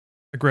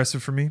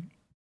aggressive for me.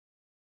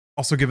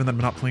 Also, given that I'm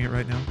not playing it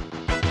right now.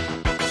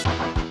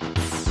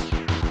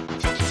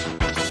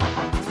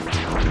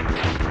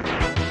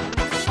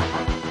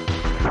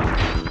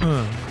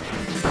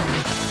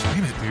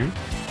 Damn it, dude.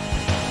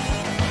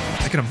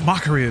 Making a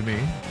mockery of me.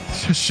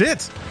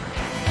 Shit.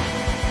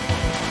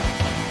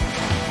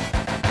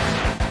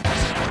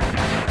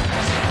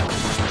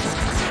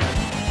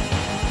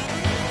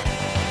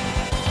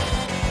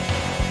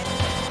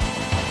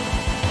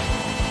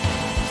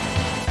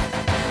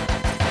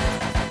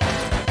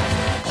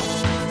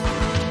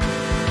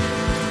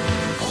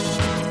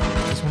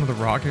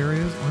 Rock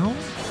areas? Well,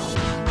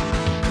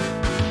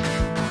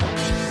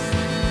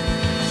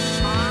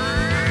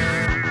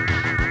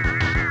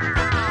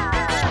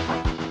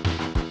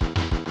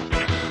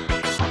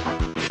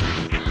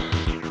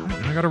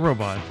 I got a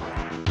robot. I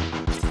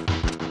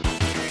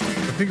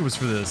think it was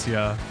for this,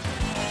 yeah.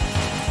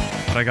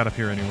 But I got up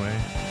here anyway.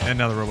 And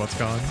now the robot's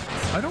gone.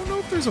 I don't know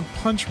if there's a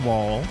punch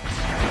wall.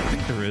 I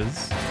think there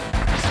is.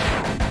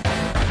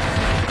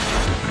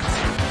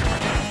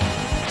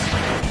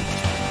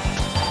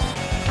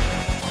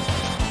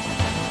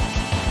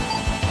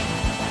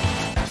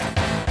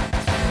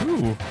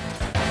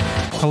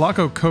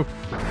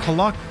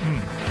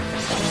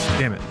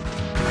 Damn it.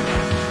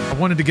 I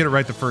wanted to get it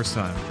right the first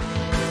time.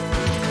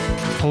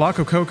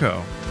 Calaco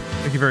Coco.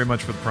 Thank you very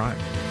much for the prime.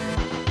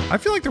 I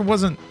feel like there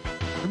wasn't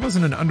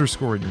an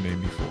underscore in your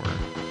name before.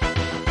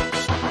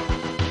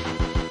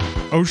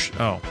 Oh.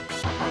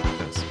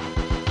 Yes.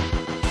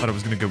 Thought it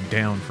was gonna go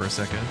down for a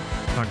second.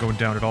 Not going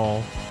down at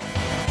all.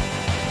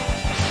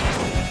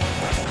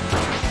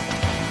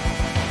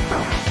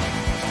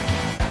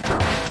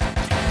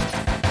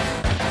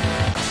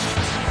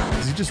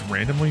 Just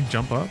randomly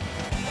jump up?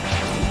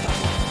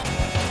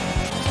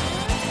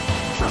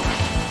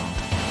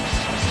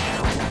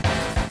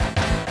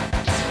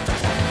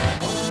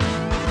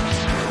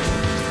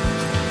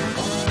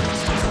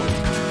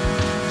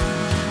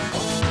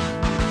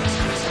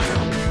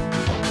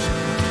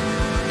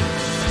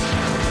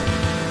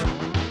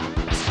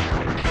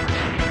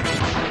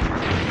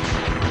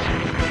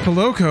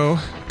 Coloco,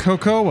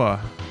 Cocoa.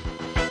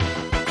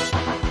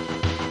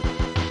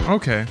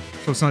 Okay,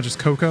 so it's not just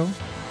Coco?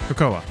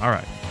 Cocoa, all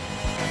right.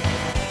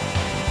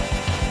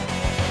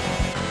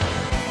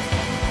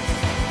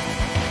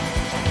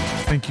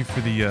 Thank you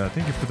for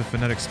the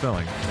phonetic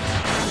spelling.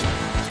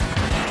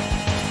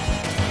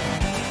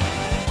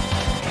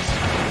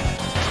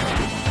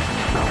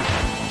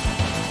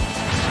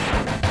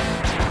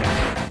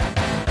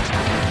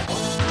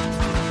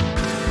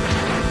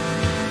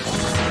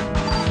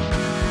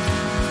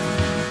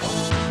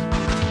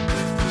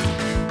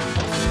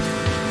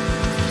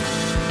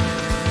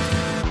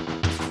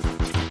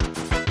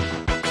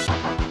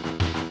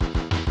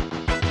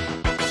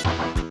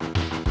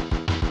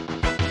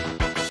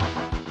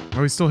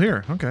 Oh, he's still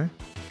here. Okay.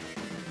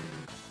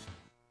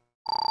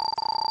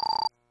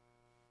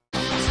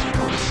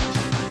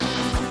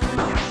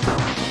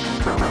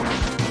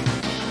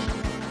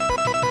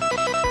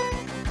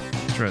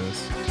 Let's try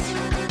this.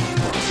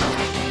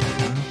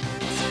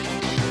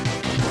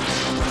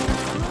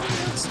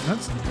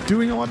 That's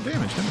doing a lot of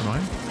damage. Never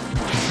mind.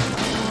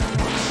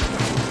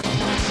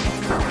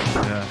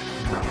 Yeah, I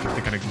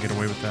think I can get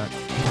away with that.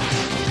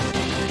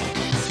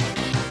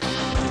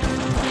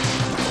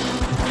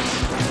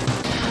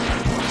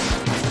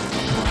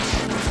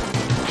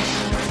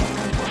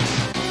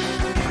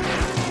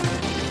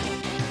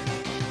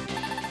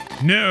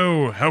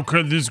 No, how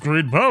can this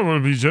great power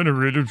be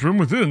generated from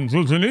within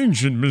such an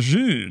ancient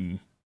machine?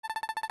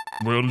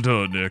 Well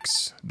done,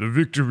 X. The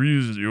victory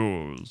is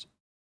yours.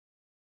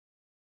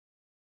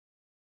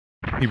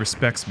 He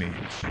respects me.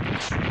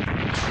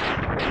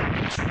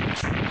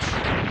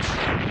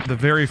 The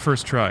very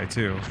first try,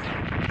 too.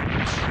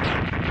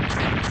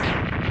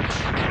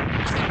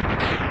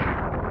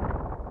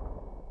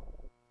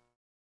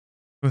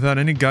 Without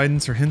any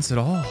guidance or hints at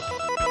all.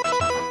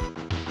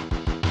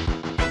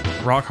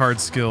 Rock hard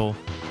skill.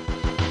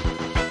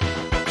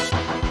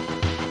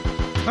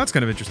 That's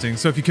kind of interesting.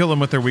 So if you kill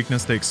them with their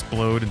weakness, they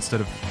explode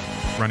instead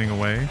of running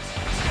away.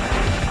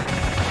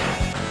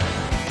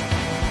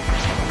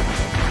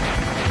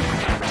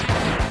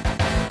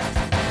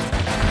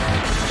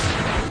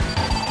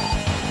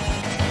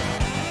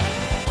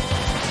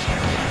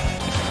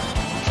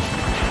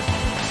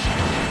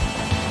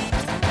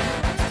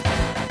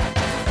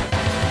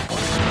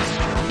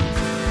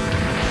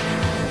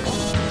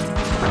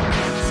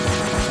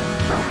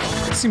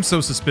 Seems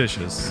so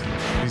suspicious,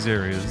 these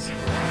areas.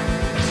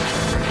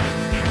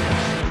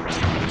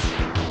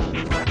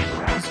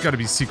 There's got to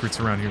be secrets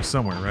around here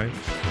somewhere, right?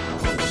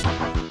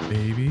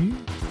 Maybe?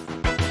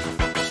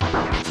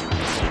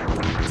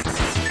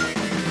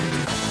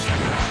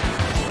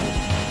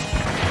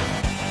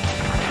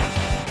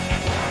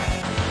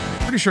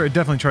 Pretty sure I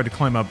definitely tried to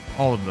climb up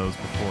all of those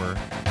before.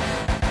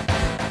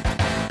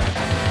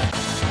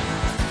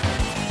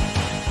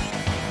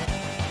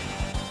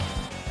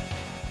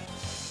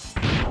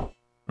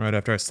 Right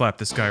after I slap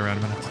this guy around,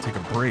 I'm gonna have to take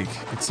a break.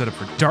 Get set up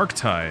for Dark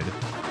Tide.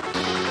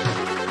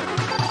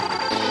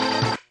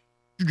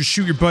 You just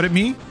shoot your butt at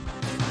me?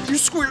 You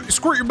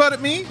squirt your butt at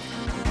me?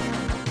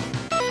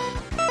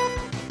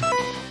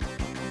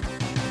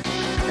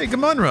 Hey,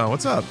 Gamunra,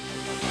 what's up?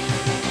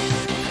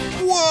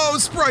 Whoa,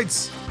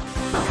 sprites!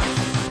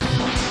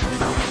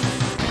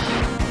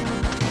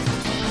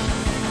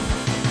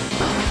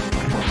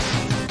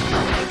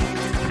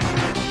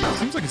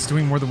 Seems like it's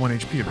doing more than 1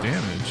 HP of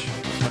damage.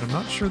 But I'm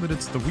not sure that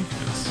it's the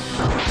weakness.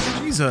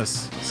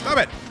 Jesus! Stop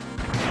it!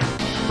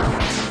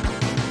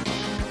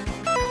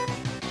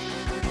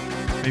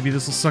 Maybe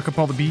this will suck up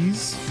all the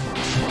bees?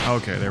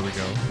 Okay, there we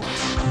go.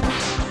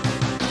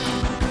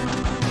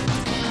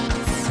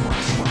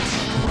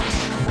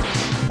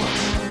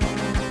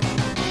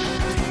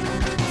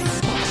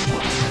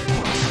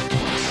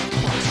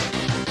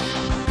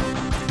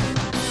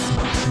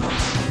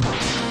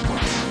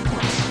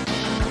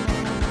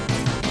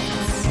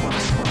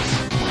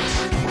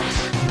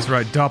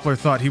 Right, Doppler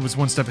thought he was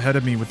one step ahead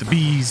of me with the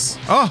bees.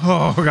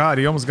 Oh god,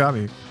 he almost got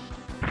me.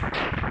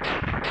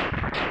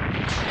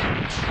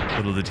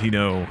 Little did he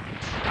know,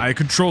 I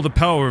control the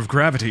power of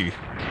gravity.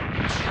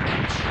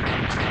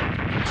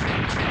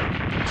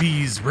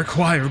 Bees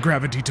require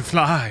gravity to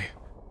fly.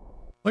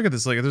 Look at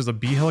this, like there's a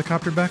bee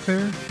helicopter back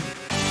there.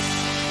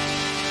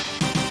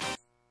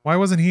 Why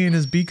wasn't he in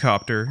his bee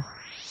copter?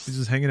 He's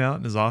just hanging out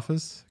in his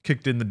office.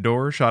 Kicked in the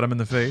door, shot him in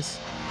the face.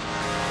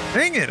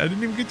 Dang it, I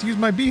didn't even get to use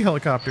my bee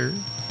helicopter.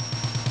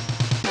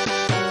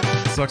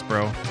 Sucks,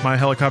 bro. It's my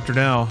helicopter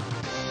now. Do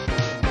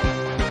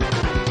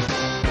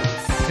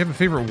you have a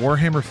favorite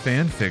Warhammer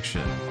fan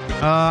fiction?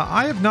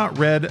 I have not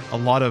read a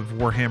lot of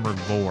Warhammer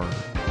lore,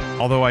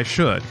 although I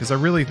should, because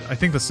I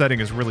think the setting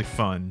is really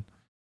fun,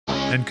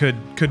 and could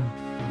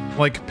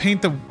like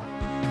paint the.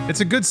 It's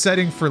a good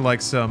setting for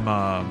like some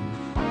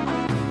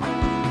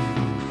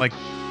like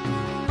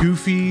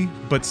goofy,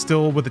 but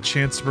still with a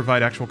chance to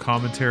provide actual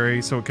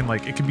commentary. So it can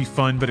be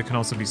fun, but it can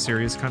also be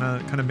serious kind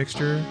of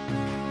mixture.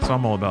 So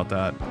I'm all about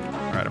that.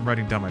 All right, I'm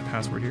writing down my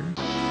password here.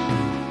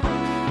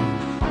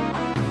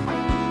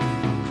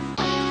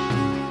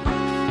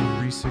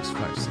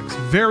 3656.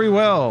 Very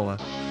well.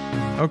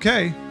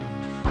 Okay.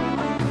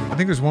 I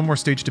think there's one more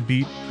stage to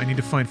beat. I need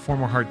to find 4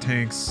 more heart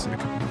tanks and a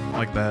couple,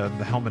 like the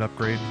helmet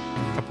upgrade,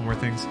 a couple more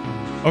things.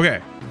 Okay.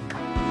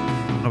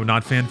 Oh,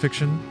 not fan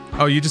fiction?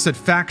 Oh, you just said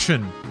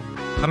faction.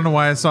 I don't know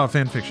why I saw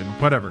fan fiction.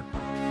 Whatever.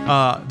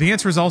 The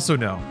answer is also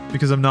no,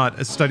 because I'm not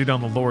as studied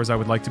on the lore as I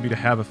would like to be to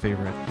have a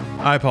favorite.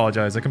 I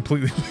apologize. I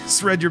completely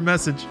misread your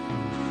message.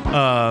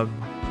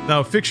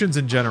 No, fictions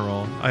in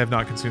general, I have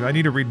not consumed. I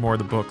need to read more of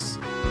the books.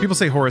 People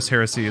say Horus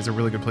Heresy is a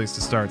really good place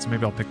to start, so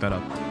maybe I'll pick that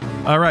up.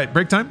 All right,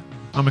 break time.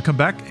 I'm gonna come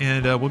back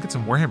and we'll get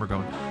some Warhammer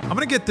going. I'm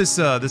gonna get this.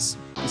 I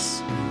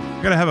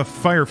gotta have a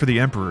fire for the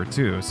Emperor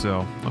too,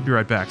 so I'll be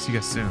right back. See you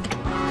guys soon.